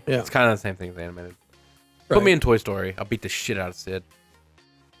and Morty. Yeah. It's kind of the same thing as animated. Put me in Toy Story. I'll beat the shit out of Sid.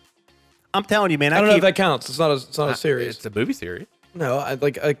 I'm telling you, man. I don't know if that counts. It's not a series. It's a movie series. No,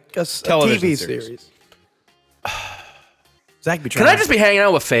 like a Television TV series. series. Zach be Can trying. I just be hanging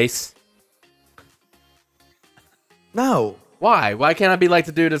out with Face? No. Why? Why can't I be like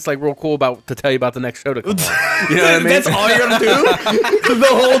the dude that's like real cool about to tell you about the next show to come on? You know what I mean? That's all you're gonna do the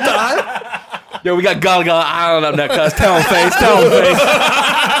whole time. Yo, we got Gullah Gullah Island up next, cuz. Tell him Face. Tell him Face.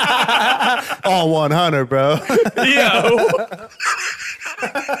 all 100, bro.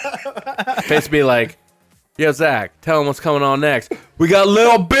 Face be like, yo, Zach, tell him what's coming on next. We got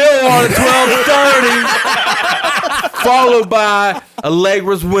Lil Bill on at 12:30. Followed by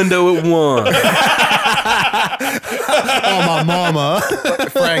Allegra's Window at 1. Oh, my mama.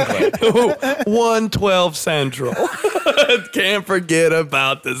 Franklin. 112 Central. Can't forget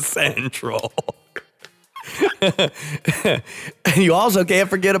about the Central. And you also can't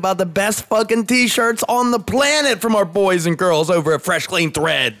forget about the best fucking t-shirts on the planet from our boys and girls over at Fresh Clean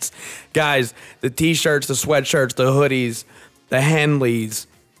Threads. Guys, the t-shirts, the sweatshirts, the hoodies, the Henleys,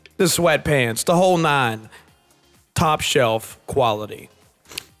 the sweatpants, the whole nine. Top shelf quality.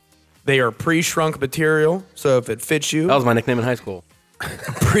 They are pre-shrunk material, so if it fits you, That was my nickname in high school.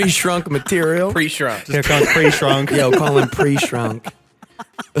 pre-shrunk material. Pre-shrunk. Here comes pre-shrunk. Yo, call him pre-shrunk.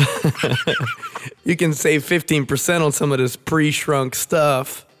 You can save 15% on some of this pre-shrunk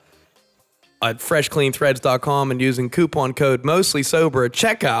stuff at freshcleanthreads.com and using coupon code Mostly Sober at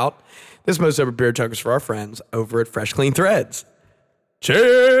checkout. This Most Sober Beer Chug is for our friends over at Fresh Clean Threads.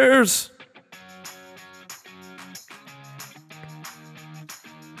 Cheers!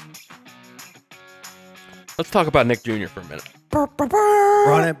 Let's talk about Nick Jr. for a minute.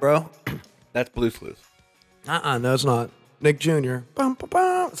 Run it, bro. That's Blue's Clues. No, it's not. Nick Jr.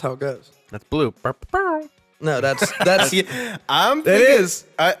 That's how it goes. That's Blue. No, that's I'm it thinking, is.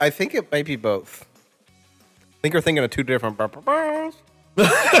 I think it might be both. I think you're thinking of two different. He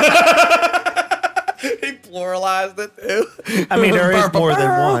pluralized it too. I mean, there is more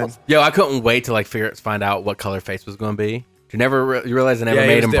than one. Yo, I couldn't wait to find out what color face was going to be. You realize I never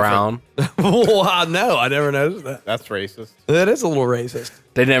made him brown. Wow, no, I never noticed that. That's racist. That is a little racist.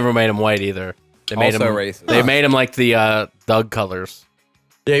 They never made him white either. They made Also him racist. They made him like the Doug colors.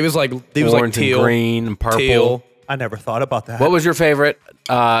 Yeah, he was like Orange teal, and green and purple. teal. I never thought about that. What was your favorite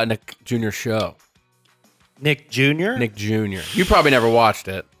Nick Jr. show? Nick Jr.? Nick Jr. You probably never watched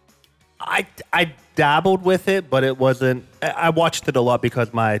it. I dabbled with it, but it wasn't. I watched it a lot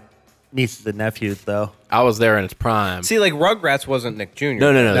because my nieces and nephews, though. I was there in its prime. See, like Rugrats wasn't Nick Jr.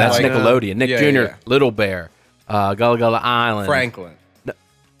 No. That's like, Nickelodeon. Nick yeah, Jr., yeah. Little Bear, Gullah Gullah Island. Franklin.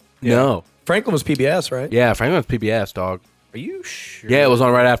 No. Franklin was PBS, right? Yeah, Franklin was PBS, dog. Are you sure? Yeah, it was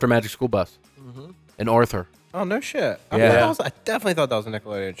on right after Magic School Bus. And Arthur. Oh no shit. Yeah. I definitely thought that was a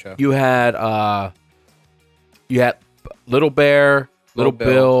Nickelodeon show. You had Little Bear, Little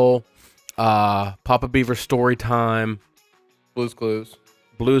Bill, Papa Beaver Story Time, Blue's Clues.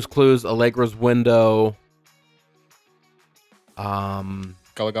 Blue's Clues, Allegra's Window, Gullah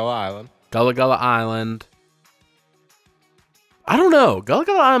Gullah Island. Gullah Gullah Island. I don't know. Gullah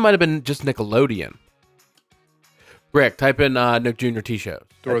Gullah Island might have been just Nickelodeon. Rick, type in Nick Jr. T-shows.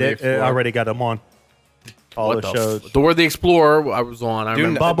 I already got them on. All the shows. Dora the Explorer I was on. I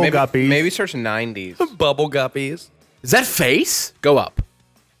remember. Bubble Guppies. Maybe search 90s. Bubble Guppies. Is that Face? Go up.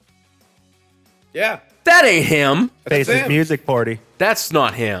 Yeah. That ain't him. Faces him. Music Party. That's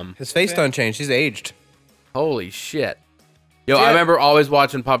not him. His face done changed. He's aged. Holy shit. Yo, I remember always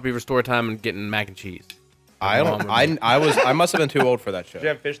watching Papa Beaver Storytime and getting mac and cheese. I must have been too old for that show.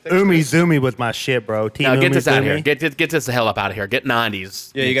 Umi Zoomy was my shit, bro. Team Now get Umi this out of Zoomy. here. Get this the hell up out of here. Get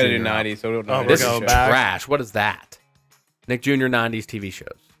 90s. Yeah, you got to do Nick Jr. 90s. So we don't know. Oh, This We're is going back. trash. What is that? Nick Jr. 90s TV shows.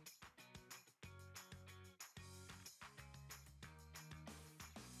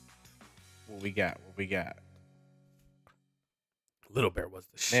 What we got? Little Bear was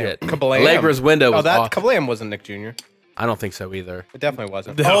the Man, shit. Kablam. Allegra's Window was that awesome. Kablam wasn't Nick Jr. I don't think so either. It definitely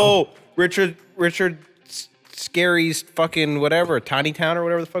wasn't. No. Oh, Richard Scary's fucking whatever, Tiny Town or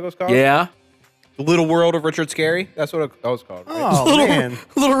whatever the fuck it was called. Yeah. The Little World of Richard Scary. That's what it was called. Right? Oh, man.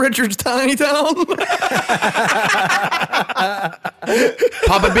 Little Richard's Tiny Town.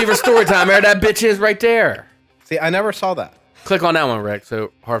 Papa Beaver Storytime. There that bitch is right there. See, I never saw that. Click on that one, Rick,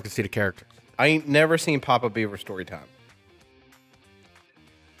 so Harv can see the characters. I ain't never seen Papa Beaver Storytime.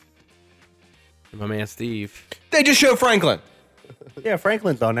 My man Steve. They just showed Franklin. Yeah,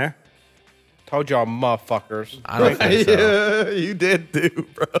 Franklin's on there. Told y'all motherfuckers. I don't think so. Yeah, you did too,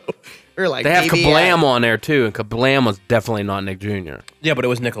 bro. We're like They have PBS. Kablam on there too, and Kablam was definitely not Nick Jr. Yeah, but it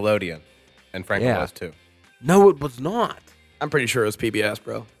was Nickelodeon. And Franklin Yeah. was too. No, it was not. I'm pretty sure it was PBS,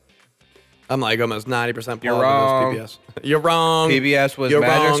 bro. I'm like almost 90% positive You're wrong. it was PBS. You're wrong. PBS was You're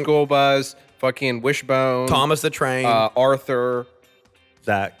Magic wrong. School Buzz, fucking Wishbone, Thomas the Train. Arthur.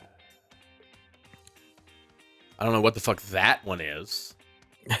 Zach. I don't know what the fuck that one is.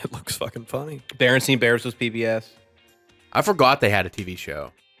 It looks fucking funny. Berenstain Bears was PBS. I forgot they had a TV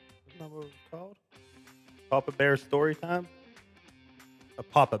show. Isn't that what it was called? Papa Bear Story Time? A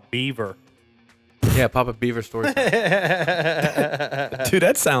Papa Beaver. Yeah, Papa Beaver Story. Dude, that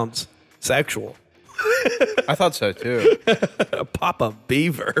sounds sexual. I thought so too. Papa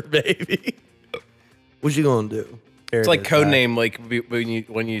Beaver, baby. What you gonna do? It's like code name, like when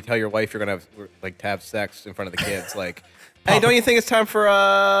you tell your wife you're gonna to have sex in front of the kids. Like, hey, don't you think it's time for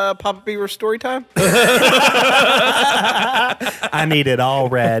Papa Beaver story time? I need it all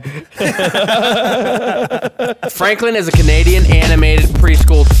red. Franklin is a Canadian animated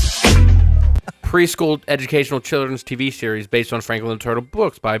preschool educational children's TV series based on Franklin and the Turtle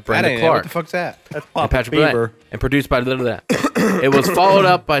books by That Brenda ain't it. Clark. What the fuck's that? That's and Papa Patrick Beaver. Burnett, and produced by Little That. It was followed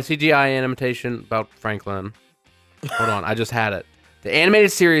up by CGI animation about Franklin. Hold on, I just had it. The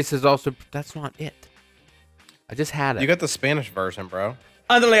animated series is also... That's not it. I just had it. You got the Spanish version, bro.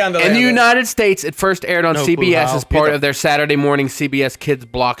 In the United States, it first aired on No clue CBS how. as part of their Saturday morning CBS Kids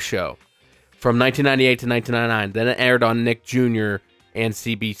block show from 1998 to 1999. Then it aired on Nick Jr. and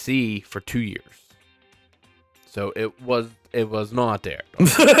CBC for 2 years. So it was not there.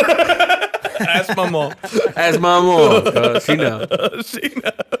 Ask my mom. As my mom, 'cause she knows. She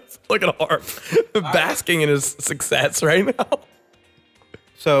knows. Look at Harp basking in his success right now.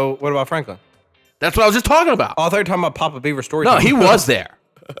 So what about Franklin? That's what I was just talking about. Oh, I thought you were talking about Papa Beaver story. No, he was there.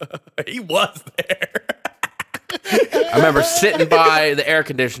 He was there. I remember sitting by the air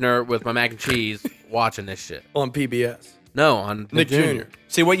conditioner with my mac and cheese watching this shit. On PBS. No, on Nick Jr.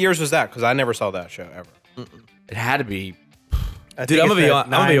 See, what years was that? Because I never saw that show ever. It had to be. Dude, I'm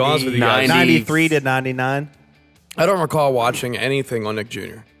gonna be honest with you guys. 93 to 99. I don't recall watching anything on Nick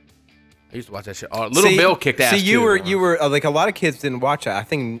Jr. I used to watch that shit. Oh, Little Bill kicked ass. See, you too. were like a lot of kids didn't watch it. I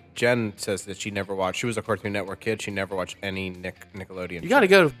think Jen says that she never watched. She was a Cartoon Network kid. She never watched any Nickelodeon. You got to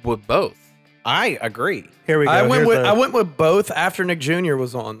go with both. I agree. Here we go. I Here's went with both after Nick Jr.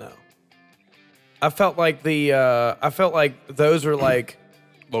 was on though. I felt like those were like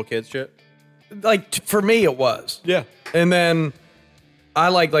Little kids shit. for me it was. Yeah. And then I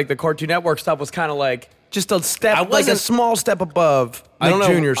like the Cartoon Network stuff was kind of like just a step, like a wasn't- small step above I don't Nick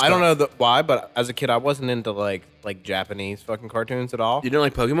know. Jr. stuff. I don't know why, but as a kid, I wasn't into like Japanese fucking cartoons at all. You didn't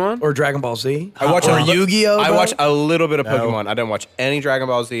like Pokemon? Or Dragon Ball Z. I watched or Yu-Gi-Oh. I bro? watched a little bit of No. Pokemon. I didn't watch any Dragon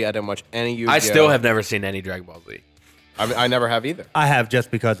Ball Z. I didn't watch any Yu-Gi-Oh. I still have never seen any Dragon Ball Z. I never have either. I have just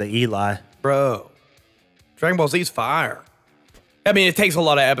because of Eli. Bro. Dragon Ball Z's fire. I mean, it takes a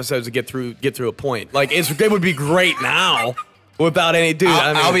lot of episodes to get through a point. Like it would be great now without any dude.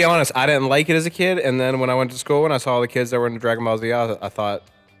 I'll be honest. I didn't like it as a kid, and then when I went to school and I saw all the kids that were into Dragon Ball Z, I thought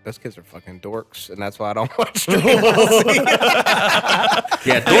those kids are fucking dorks, and that's why I don't watch Dragon Ball Z.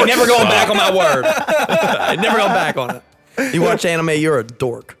 Yeah, I'm never going back on my word. I'm never going back on it. You watch anime, you're a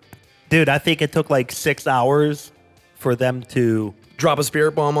dork. Dude, I think it took like 6 hours for them to. Drop a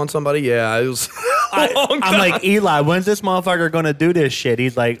spirit bomb on somebody? Yeah, it was a long time. I'm like, Eli, when's this motherfucker gonna do this shit?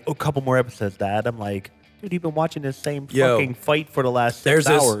 He's like, a couple more episodes, Dad. I'm like, dude, you've been watching this same Yo. fucking fight for the last 6 There's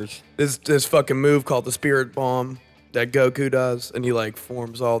hours. this fucking move called the spirit bomb that Goku does, and he like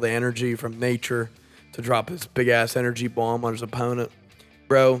forms all the energy from nature to drop his big ass energy bomb on his opponent.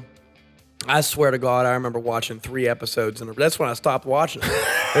 Bro, I swear to God, I remember watching 3 episodes that's when I stopped watching it.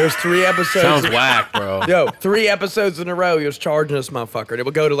 There's 3 episodes. sounds whack, bro. Yo, 3 episodes in a row, he was charging this motherfucker. And it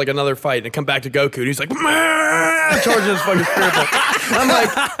would go to like another fight and it'd come back to Goku. And he's like, "Meh," charging his fucking spirit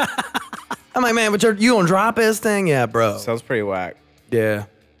bomb. I'm like, man, but you gonna drop his thing? Yeah, bro. Sounds pretty whack. Yeah,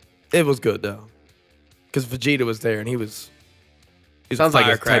 it was good though, because Vegeta was there and he was Sounds like a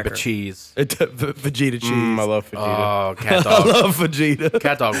type firecracker. of cheese. Vegeta cheese. I love Vegeta. Oh, cat I dog. love Vegeta,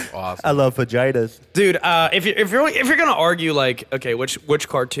 Cat dog was awesome. I love vaginas. dude. If you're gonna argue like, okay, which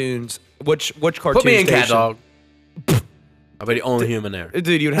cartoons, which cartoon Put me in cat station- dog. I'll be the only human there.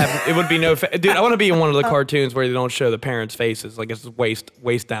 Dude, you'd have it would be no. Dude, I want to be in one of the cartoons where they don't show the parents' faces. Like it's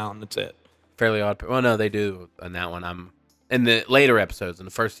waist down. That's it. Fairly Odd. Well, no, they do on that one. I'm in the later episodes. In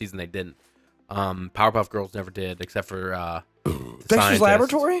the first season, they didn't. Powerpuff Girls never did, except for the Dexter's scientists.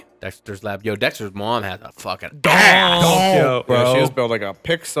 Laboratory? Dexter's Lab. Yo, Dexter's mom has a fucking Yo, Yeah, she was built like a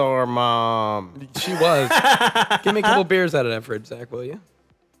Pixar mom. She was. Give me a couple beers out of that fridge, Zach, will you?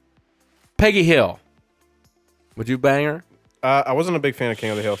 Peggy Hill. Would you bang her? I wasn't a big fan of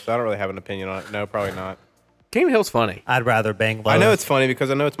King of the Hill, so I don't really have an opinion on it. No, probably not. King of the Hill's funny. I'd rather bang Lois. I know it's funny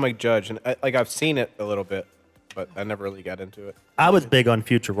because I know it's Mike Judge, and I've seen it a little bit, but I never really got into it. I was big on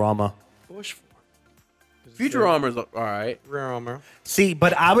Futurama. Futurama's all right. See,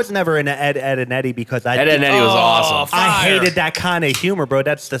 but I was never in Ed, and Eddie because I Ed, Edd n Eddy was awesome. I hated that kind of humor, bro.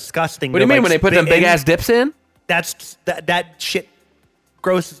 That's disgusting. What do you mean when they put them big ass dips in? That shit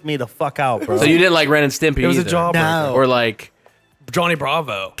grosses me the fuck out, bro. So you didn't like Ren and Stimpy It was a either. jawbreaker. No. Or like Johnny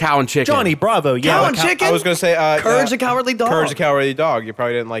Bravo. Cow and Chicken. Johnny Bravo, yeah. Cow and Chicken? I was gonna say Courage the Cowardly Dog. Courage the Cowardly Dog. You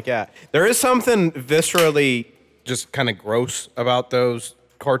probably didn't like that. There is something viscerally just kind of gross about those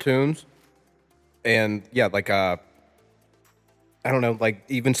cartoons, and yeah, like I don't know, like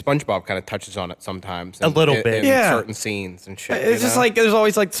even SpongeBob kind of touches on it sometimes. A little bit. in Yeah. certain scenes and shit. It's you just know? like there's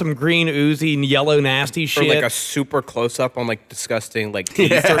always like some green oozy and yellow nasty or shit. like a super close up on like disgusting like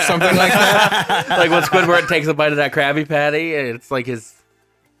teeth or something like that. Like when Squidward takes a bite of that Krabby Patty, and it's like his.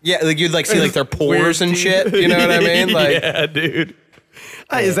 Yeah, like you'd like see like their pores and shit. You know what I mean? Like yeah, dude.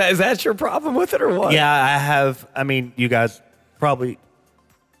 Is that your problem with it or what? Yeah, I have. I mean, you guys probably.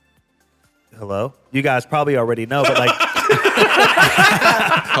 Hello? You guys probably already know, but like,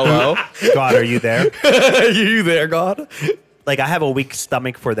 hello. God, are you there? You there, God? Like, I have a weak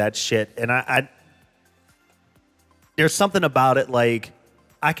stomach for that shit, and I there's something about it. Like,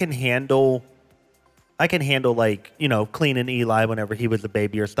 I can handle like, you know, cleaning Eli whenever he was a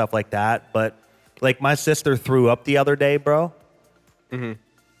baby or stuff like that. But like, my sister threw up the other day, bro,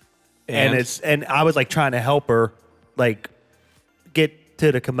 and I was like trying to help her like get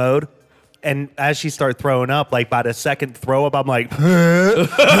to the commode. And as she started throwing up, like by the second throw up, I'm like,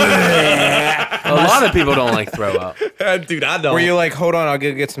 A lot of people don't like throw up. Dude, I don't. Were you like, hold on, I'll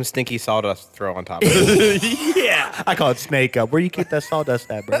go get some stinky sawdust to throw on top of it? yeah. I call it snake up. Where you keep that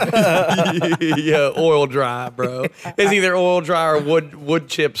sawdust at, bro? Yeah, oil dry, bro. It's either oil dry or wood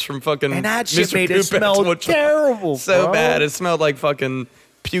chips from fucking And that shit Mr. made it Coupettes smell wood chip. terrible, So bro. bad. It smelled like fucking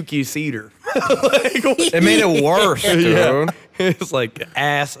pukey cedar. It made it worse, dude. Yeah. It's like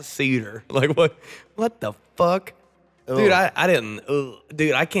ass cedar. Like what the fuck? Dude, I didn't.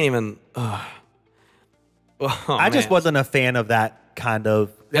 Dude, I can't even. Oh, I just man. wasn't a fan of that kind of.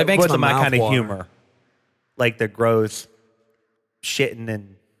 That It makes wasn't my my mouth kind of water. humor. Like the gross shitting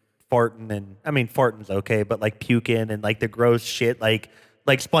and farting and farting's okay, but like puking and like the gross shit, like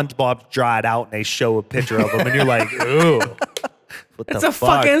SpongeBob's dried out and they show a picture of him and you're like, ooh, what It's the a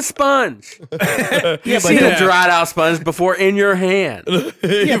fuck? fucking sponge. Yeah, You've but seen the- a dried out sponge before in your hand.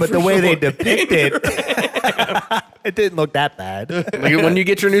 yeah, but the way they depict it, it didn't look that bad. Like when you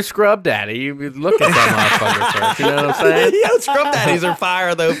get your new scrub daddy, you look at that motherfucker first. You know what I'm saying? Yeah, scrub daddies are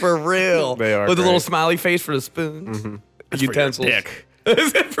fire though, for real. They are with a little great. smiley face for the spoons, utensils. Dick.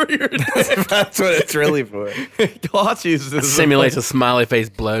 Is it for your dick? That's what it's really for. Gosh, uses this. Simulates a smiley face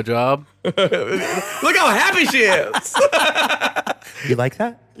blowjob. Look how happy she is. You like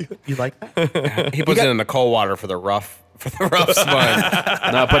that? You like that? He puts it in the cold water for the rough sponge.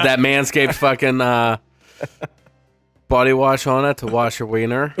 Now put that Manscaped fucking body wash on it to wash your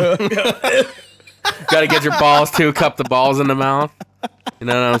wiener. Got to get your balls too. Cup the balls in the mouth. You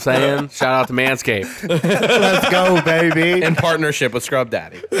know what I'm saying? Shout out to Manscaped. Let's go, baby. In partnership with Scrub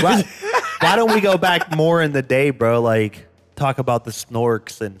Daddy. Why don't we go back more in the day, bro? Like talk about the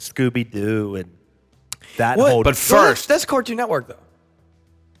Snorks and Scooby Doo and that whole. But first, that's Cartoon Network though.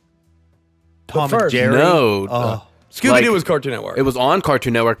 Tom and first- Jerry. no. Oh. Scooby Doo Like, was Cartoon Network. it was on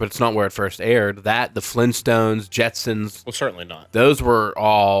Cartoon Network, but it's not where it first aired. That, the Flintstones, Jetsons, Well, certainly not. those were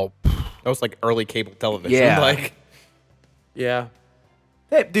all. That was like early cable television. Yeah. Like, Yeah.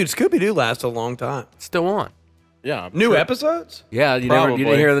 Hey, dude, Scooby Doo lasted a long time. Still on. yeah. I'm New sure. episodes? Yeah, you Probably.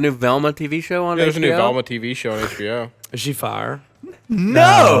 didn't hear the new Velma TV show on There's a new HBO? Velma TV show on HBO. Is she fire?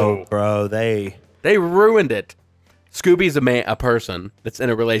 No, bro. They They ruined it. Scooby's a person that's in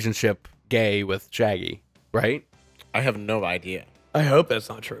a relationship gay with Shaggy, right? I have no idea. I hope that's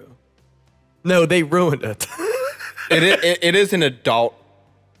not true. No, they ruined it. It is an adult,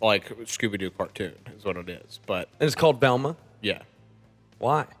 like, Scooby-Doo cartoon is what it is. But, And it's called Velma. yeah.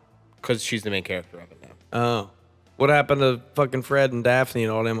 Why? Because she's the main character of it now. Oh. What happened to fucking Fred and Daphne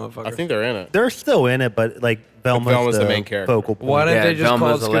and all them motherfuckers? I think they're in it. they're still in it, but like Velma's the main character. focal point. Why didn't Yeah, they just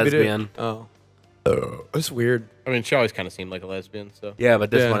Velma's call a it Scooby-Doo? lesbian. Oh. That's weird. I mean, she always kind of seemed like a lesbian, so. Yeah,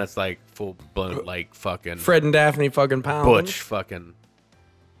 but this Yeah. one it's like full blown, like fucking Fred and Daphne fucking pound. butch, fucking.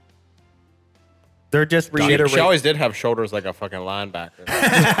 They're just She reiterating. always did have shoulders like a fucking linebacker.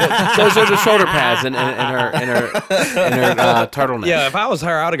 Those are the shoulder pads in her turtleneck. Yeah, if I was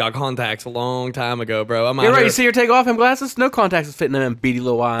her, I'd have got contacts a long time ago, bro. I'm out You're right. here- You see her take off them glasses? No contacts is fitting them beady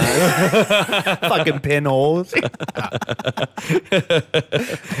little eyes. fucking pinholes. Looks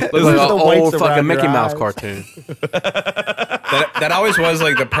like is an the whites old around fucking your Mickey Mouse eyes. cartoon. that always was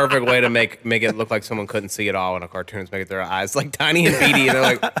like the perfect way to make it look like someone couldn't see it all in a cartoon. Is make their eyes like tiny and beady, and they're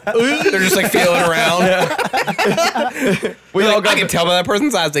like they're just like feeling around. We all I can tell by that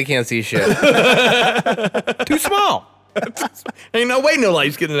person's eyes they can't see shit. Too small. Ain't no way no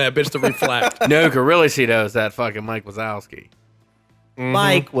light's getting that bitch to reflect. No, who could really see those that fucking Mike Wazowski.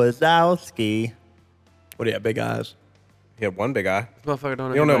 Mike Wazowski. What do you have, big eyes? He had one big eye. This motherfucker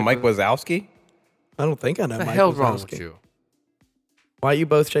don't You don't know Mike Wazowski? I don't think I know What the Mike hell's wrong Wazowski. with you? Why you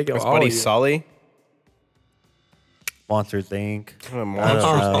both shaking? His Oh, buddy you- Sully. Monsters Inc. Monsters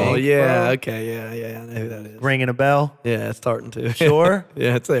Oh, Inc. yeah. Okay. Yeah. I know who that is. Ringing a bell? Yeah, it's starting to. Sure?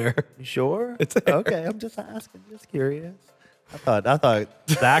 Yeah, it's there. You sure? It's there. Okay, I'm just asking, just curious. I thought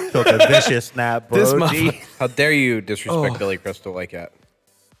Zach took a vicious snap, bro. This Gee. How dare you disrespect Billy Crystal like that?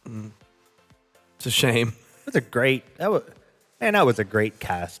 It's a shame. It was a great that was a great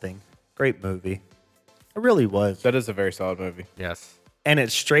casting. Great movie. It really was. That is a very solid movie. Yes. And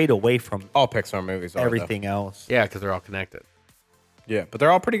it strayed away from All Pixar movies are everything else. Yeah, because they're all connected. though. Yeah, but they're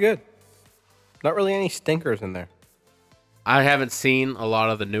all pretty good. Not really any stinkers in there. I haven't seen a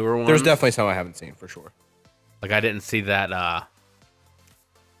lot of the newer ones. There's definitely some I haven't seen for sure. Like I didn't see that.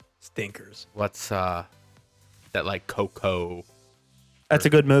 Stinkers. What's that like Coco? That's a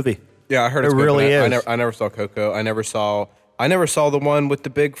good movie. Yeah, I heard It it's good, really but is. I never saw Coco. I never saw the one with the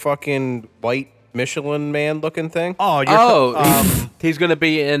big fucking white Michelin Man looking thing. Oh, he's gonna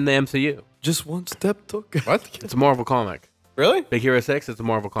be in the MCU. Just one step took. What? It's a Marvel comic. Really? Big Hero 6. It's a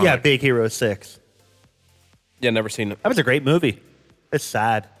Marvel comic. yeah, Big Hero 6. Yeah, never seen it. That was a great movie. It's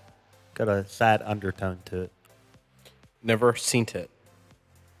sad. Got a sad undertone to it. Never seen it.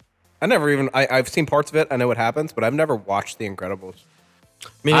 I've seen parts of it. I know what happens, but I've never watched The Incredibles.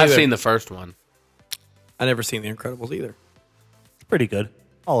 Me I've neither. seen the first one. I never seen The Incredibles either. It's pretty good.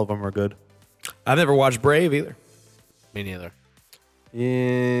 All of them are good. I've never watched Brave either. Me neither.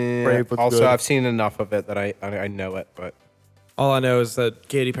 Yeah. Brave was Also, good. I've seen enough of it that I know it, but All I know is that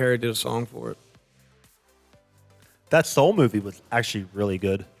Katy Perry did a song for it. That Soul movie was actually really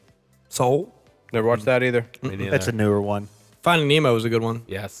good. Soul? never watched that either. Me neither. That's a newer one. Finding Nemo was a good one.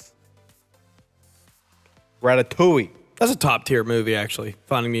 Yes. Ratatouille. That's a top tier movie, actually.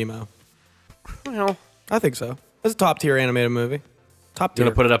 Finding Nemo. Well, I think so. That's a top tier animated movie. Top you tier.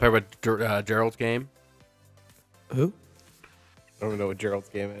 gonna put it up here with Gerald's Game? Who? I don't know what Gerald's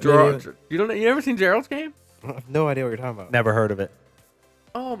Game is. Gerald, you don't. You ever seen Gerald's Game? I have no idea what you're talking about. Never heard of it.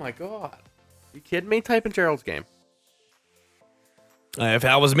 Oh my god. You kidding me? Type in Gerald's Game. If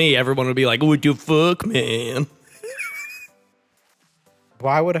that was me, everyone would be like, "What the fuck, man?"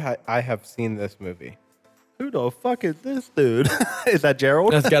 Why would I have seen this movie? Who the fuck is this dude? Is that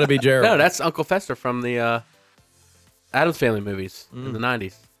Gerald? That's got to be Gerald. No, that's Uncle Fester from the Addams Family movies in the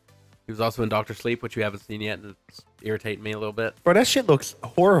 90s. He was also in Doctor Sleep, which you haven't seen yet, and it's irritating me a little bit. Bro, that shit looks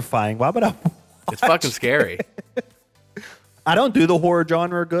horrifying. Why would I? It's fucking scary. I don't do the horror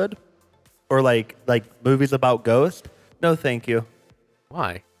genre good, or like movies about ghosts. No, thank you.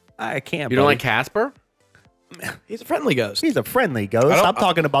 Why? I can't. You don't buddy. like Casper? He's a friendly ghost. He's a friendly ghost. I'm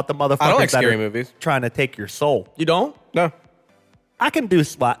talking about the motherfuckers I don't like that scary are movies. trying to take your soul. You don't? No. I can do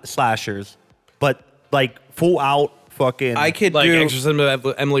slashers, but like full out fucking. I could Like do. Exorcism of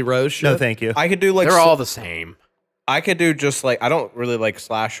Emily Rose shit? No, thank you. I could do like. They're all the same. I could do just like. I don't really like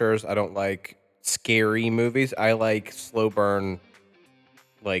slashers. I don't like scary movies. I like slow burn,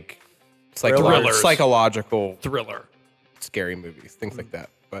 like Thrillers. psychological Thriller. scary movies, things like that.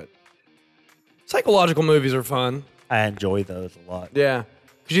 But Psychological movies are fun. I enjoy those a lot. Yeah.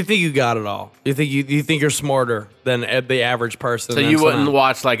 Because you think you got it all. You think you're smarter than the average person. So and you wouldn't somehow-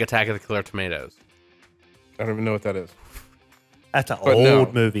 watch like Attack of the Killer Tomatoes? I don't even know what that is. That's an But old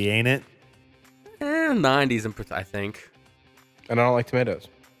no. movie, ain't it? 90s, I think. And I don't like tomatoes.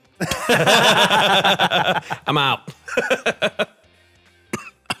 I'm out.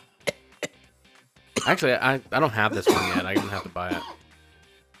 Actually, I don't have this one yet. I'm gonna have to buy it.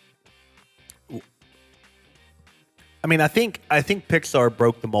 I mean, I think Pixar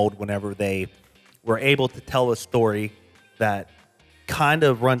broke the mold whenever they were able to tell a story that kind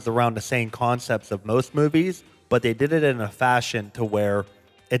of runs around the same concepts of most movies, but they did it in a fashion to where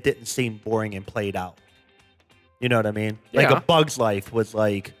it didn't seem boring and played out. You know what I mean? Like Yeah. A Bug's Life was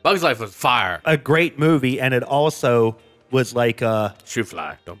like Bug's Life was fire. a great movie, and it also was like a Shoe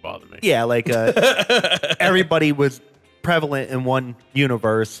fly, don't bother me. yeah, like a everybody was prevalent in one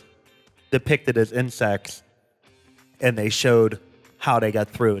universe, depicted as insects, and they showed how they got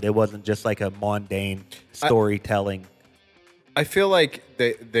through it. It wasn't just like a mundane storytelling. I feel like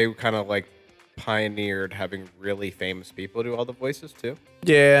they kind of like pioneered having really famous people do all the voices too.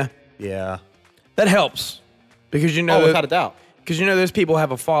 Yeah. Yeah. That helps. Because you know, Oh, without a doubt. because you know those people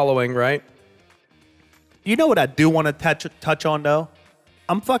have a following, right? You know what I do want to touch on though?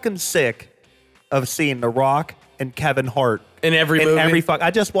 I'm fucking sick of seeing The Rock and Kevin Hart In every movie? I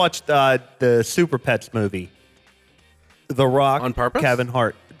just watched the Super Pets movie. The Rock On purpose? Kevin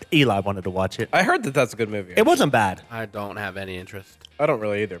Hart. Eli wanted to watch it. I heard that that's a good movie. It wasn't bad. I don't have any interest. I don't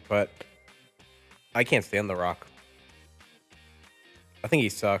really either, but I can't stand The Rock. I think he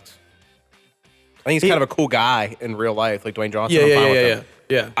sucks. I think he's kind of a cool guy in real life, like Dwayne Johnson. I'm fine with him.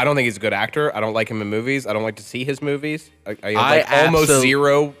 yeah. I don't think he's a good actor. I don't like him in movies. I don't like to see his movies. I I like almost absol-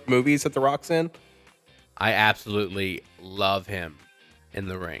 zero movies that The Rock's in. I absolutely love him in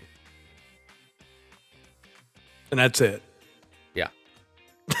the ring. And that's it. Yeah.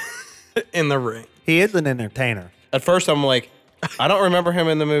 In the ring. He is an entertainer. At first, I'm like, I don't remember him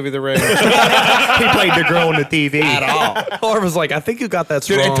in the movie The Ring He played the girl on the TV. at all. Or was like, I think you got that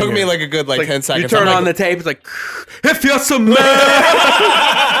Dude, wrong. it took me here. like a good 10 You seconds. turn I'm on the like, tape, it's like, if you're some man.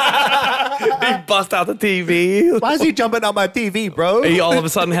 He bust out the TV. Why is he jumping on my TV, bro? He all of a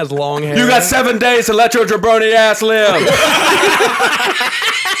sudden has long hair. You got 7 days to let your jabroni ass live.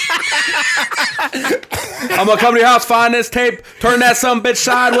 I'm gonna come to your house, find this tape, turn that some bitch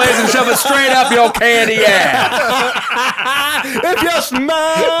sideways, and shove it straight up your candy ass. If you smell.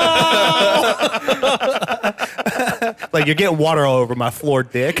 like, you're getting water all over my floor,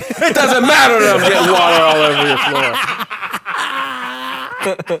 dick. It doesn't matter that I'm getting water all over your floor.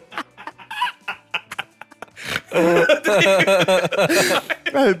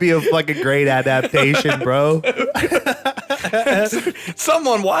 That would be a fucking great adaptation, bro.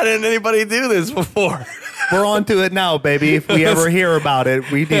 Someone, why didn't anybody do this before? We're on to it now, baby. If we ever hear about it,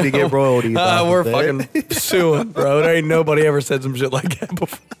 we need to get royalties. off We're of it. fucking suing, bro. There ain't nobody ever said some shit like that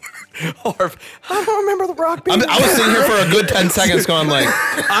before. Harv, I don't remember The Rock being. I was sitting here for a good 10 seconds going like,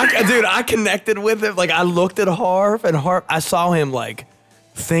 I connected with it. Like, I looked at Harv, and I saw him, like,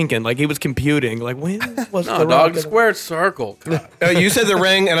 thinking, like, he was computing. Like, when was No, The dog, Rock? squared circle. God. you said The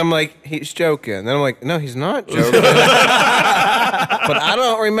Ring, and I'm like, he's joking. Then I'm like, no, he's not joking. But I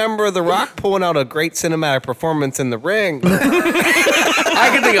don't remember The Rock pulling out a great cinematic performance in The Ring. I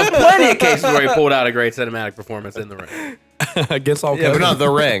can think of plenty of cases where he pulled out a great cinematic performance in the ring. Against all Yeah, but not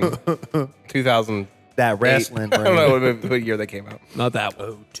coaches. The Ring. 2000. That wrestling. I don't know what year they came out. Not that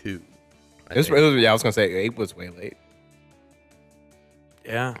one. 2. It was, yeah, I was gonna say 8 was way late.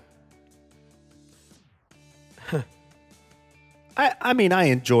 Yeah. I mean, I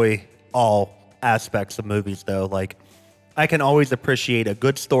enjoy all aspects of movies, though. Like, I can always appreciate a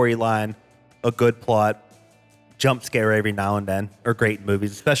good storyline, a good plot, jump scare every now and then, are great in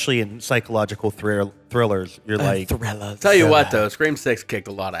movies, especially in psychological thrillers. You're like, Thrillers. Tell you what, though, Scream 6 kicked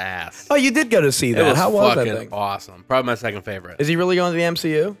a lot of ass. Oh, you did go to see It that. was How was that fucking thing? awesome. Probably my second favorite. Is he really going to the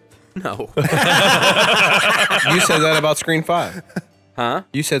MCU? No. You said that about Scream 5. Huh?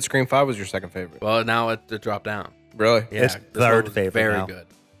 You said Scream 5 was your second favorite. Well, now it dropped down. Really? Yeah, It's this third one was favorite Very now. good.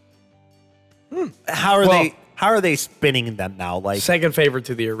 how are they spinning them now? Like, Second favorite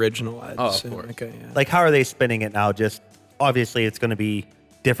to the original, I'd Oh, of assume. course. Okay, yeah. like, how are they spinning it now? Just obviously, it's going to be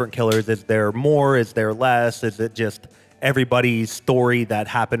different killers. Is there more? Is there less? Is it just everybody's story that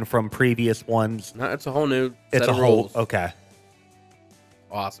happened from previous ones? No, it's a whole new It's set a of whole. rules. Okay,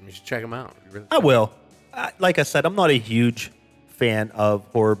 Awesome. You should check them out. You really I will. Like I said, I'm not a huge fan of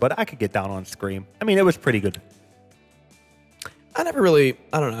horror, but I could get down on Scream. I mean, it was pretty good. I never really,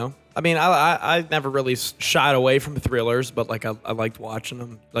 I don't know. I mean, I never really shied away from thrillers, but like I liked watching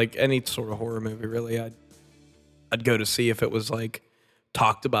them. Like any sort of horror movie, really, I'd go to see if it was like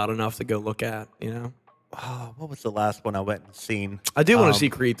talked about enough to go look at. You know, Oh, what was the last one I went and seen? I do want to see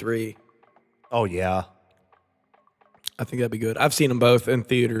Creed 3. Oh yeah, I think that'd be good. I've seen them both in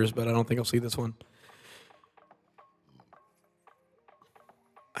theaters, but I don't think I'll see this one.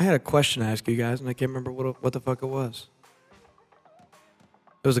 I had a question to ask you guys, and I can't remember what the fuck it was.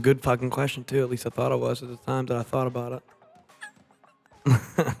 It was a good fucking question too. At least I thought it was at the time that I thought about it.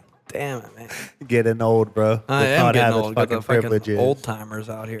 Damn it, man! getting old, bro. I Does am not getting have its old. Got the fucking privileges. old timers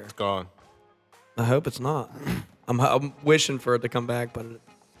out here. Gone. I hope it's not. I'm wishing for it to come back, but it's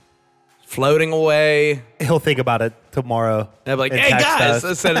floating away. He'll think about it tomorrow. I'd be like, and hey text guys,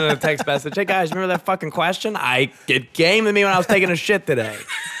 us. send in a text message. Hey guys, remember that fucking question? It came to me when I was taking a shit today.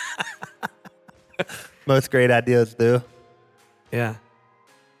 Most great ideas do. Yeah.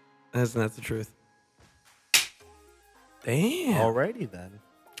 That's the truth. Damn. Alrighty then.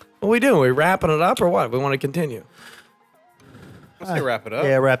 What are we doing? We wrapping it up or what? We want to continue? Let's say wrap it up.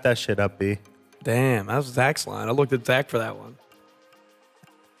 Yeah, wrap that shit up, B. Damn, that was Zach's line. I looked at Zach for that one.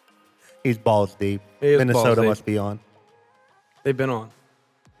 He's balls deep. He is balls Minnesota deep. must be on. They've been on.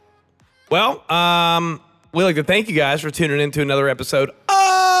 Well, we'd like to thank you guys for tuning in to another episode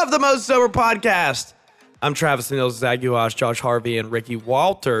of the Most Sober Podcast. I'm Travis Nils, Zach Uash, Josh Harvey, and Ricky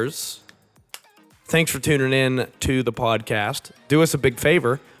Walters. Thanks for tuning in to the podcast. Do us a big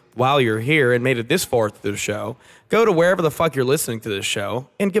favor while you're here and made it this far through the show. Go to wherever the fuck you're listening to this show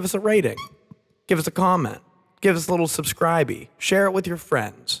and give us a rating. Give us a comment. Give us a little subscribey. Share it with your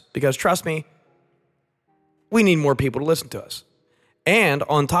friends. Because trust me, we need more people to listen to us. And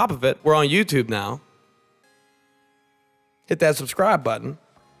on top of it, we're on YouTube now. Hit that subscribe button.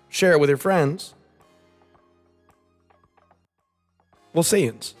 Share it with your friends. We'll see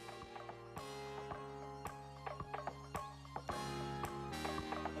yous.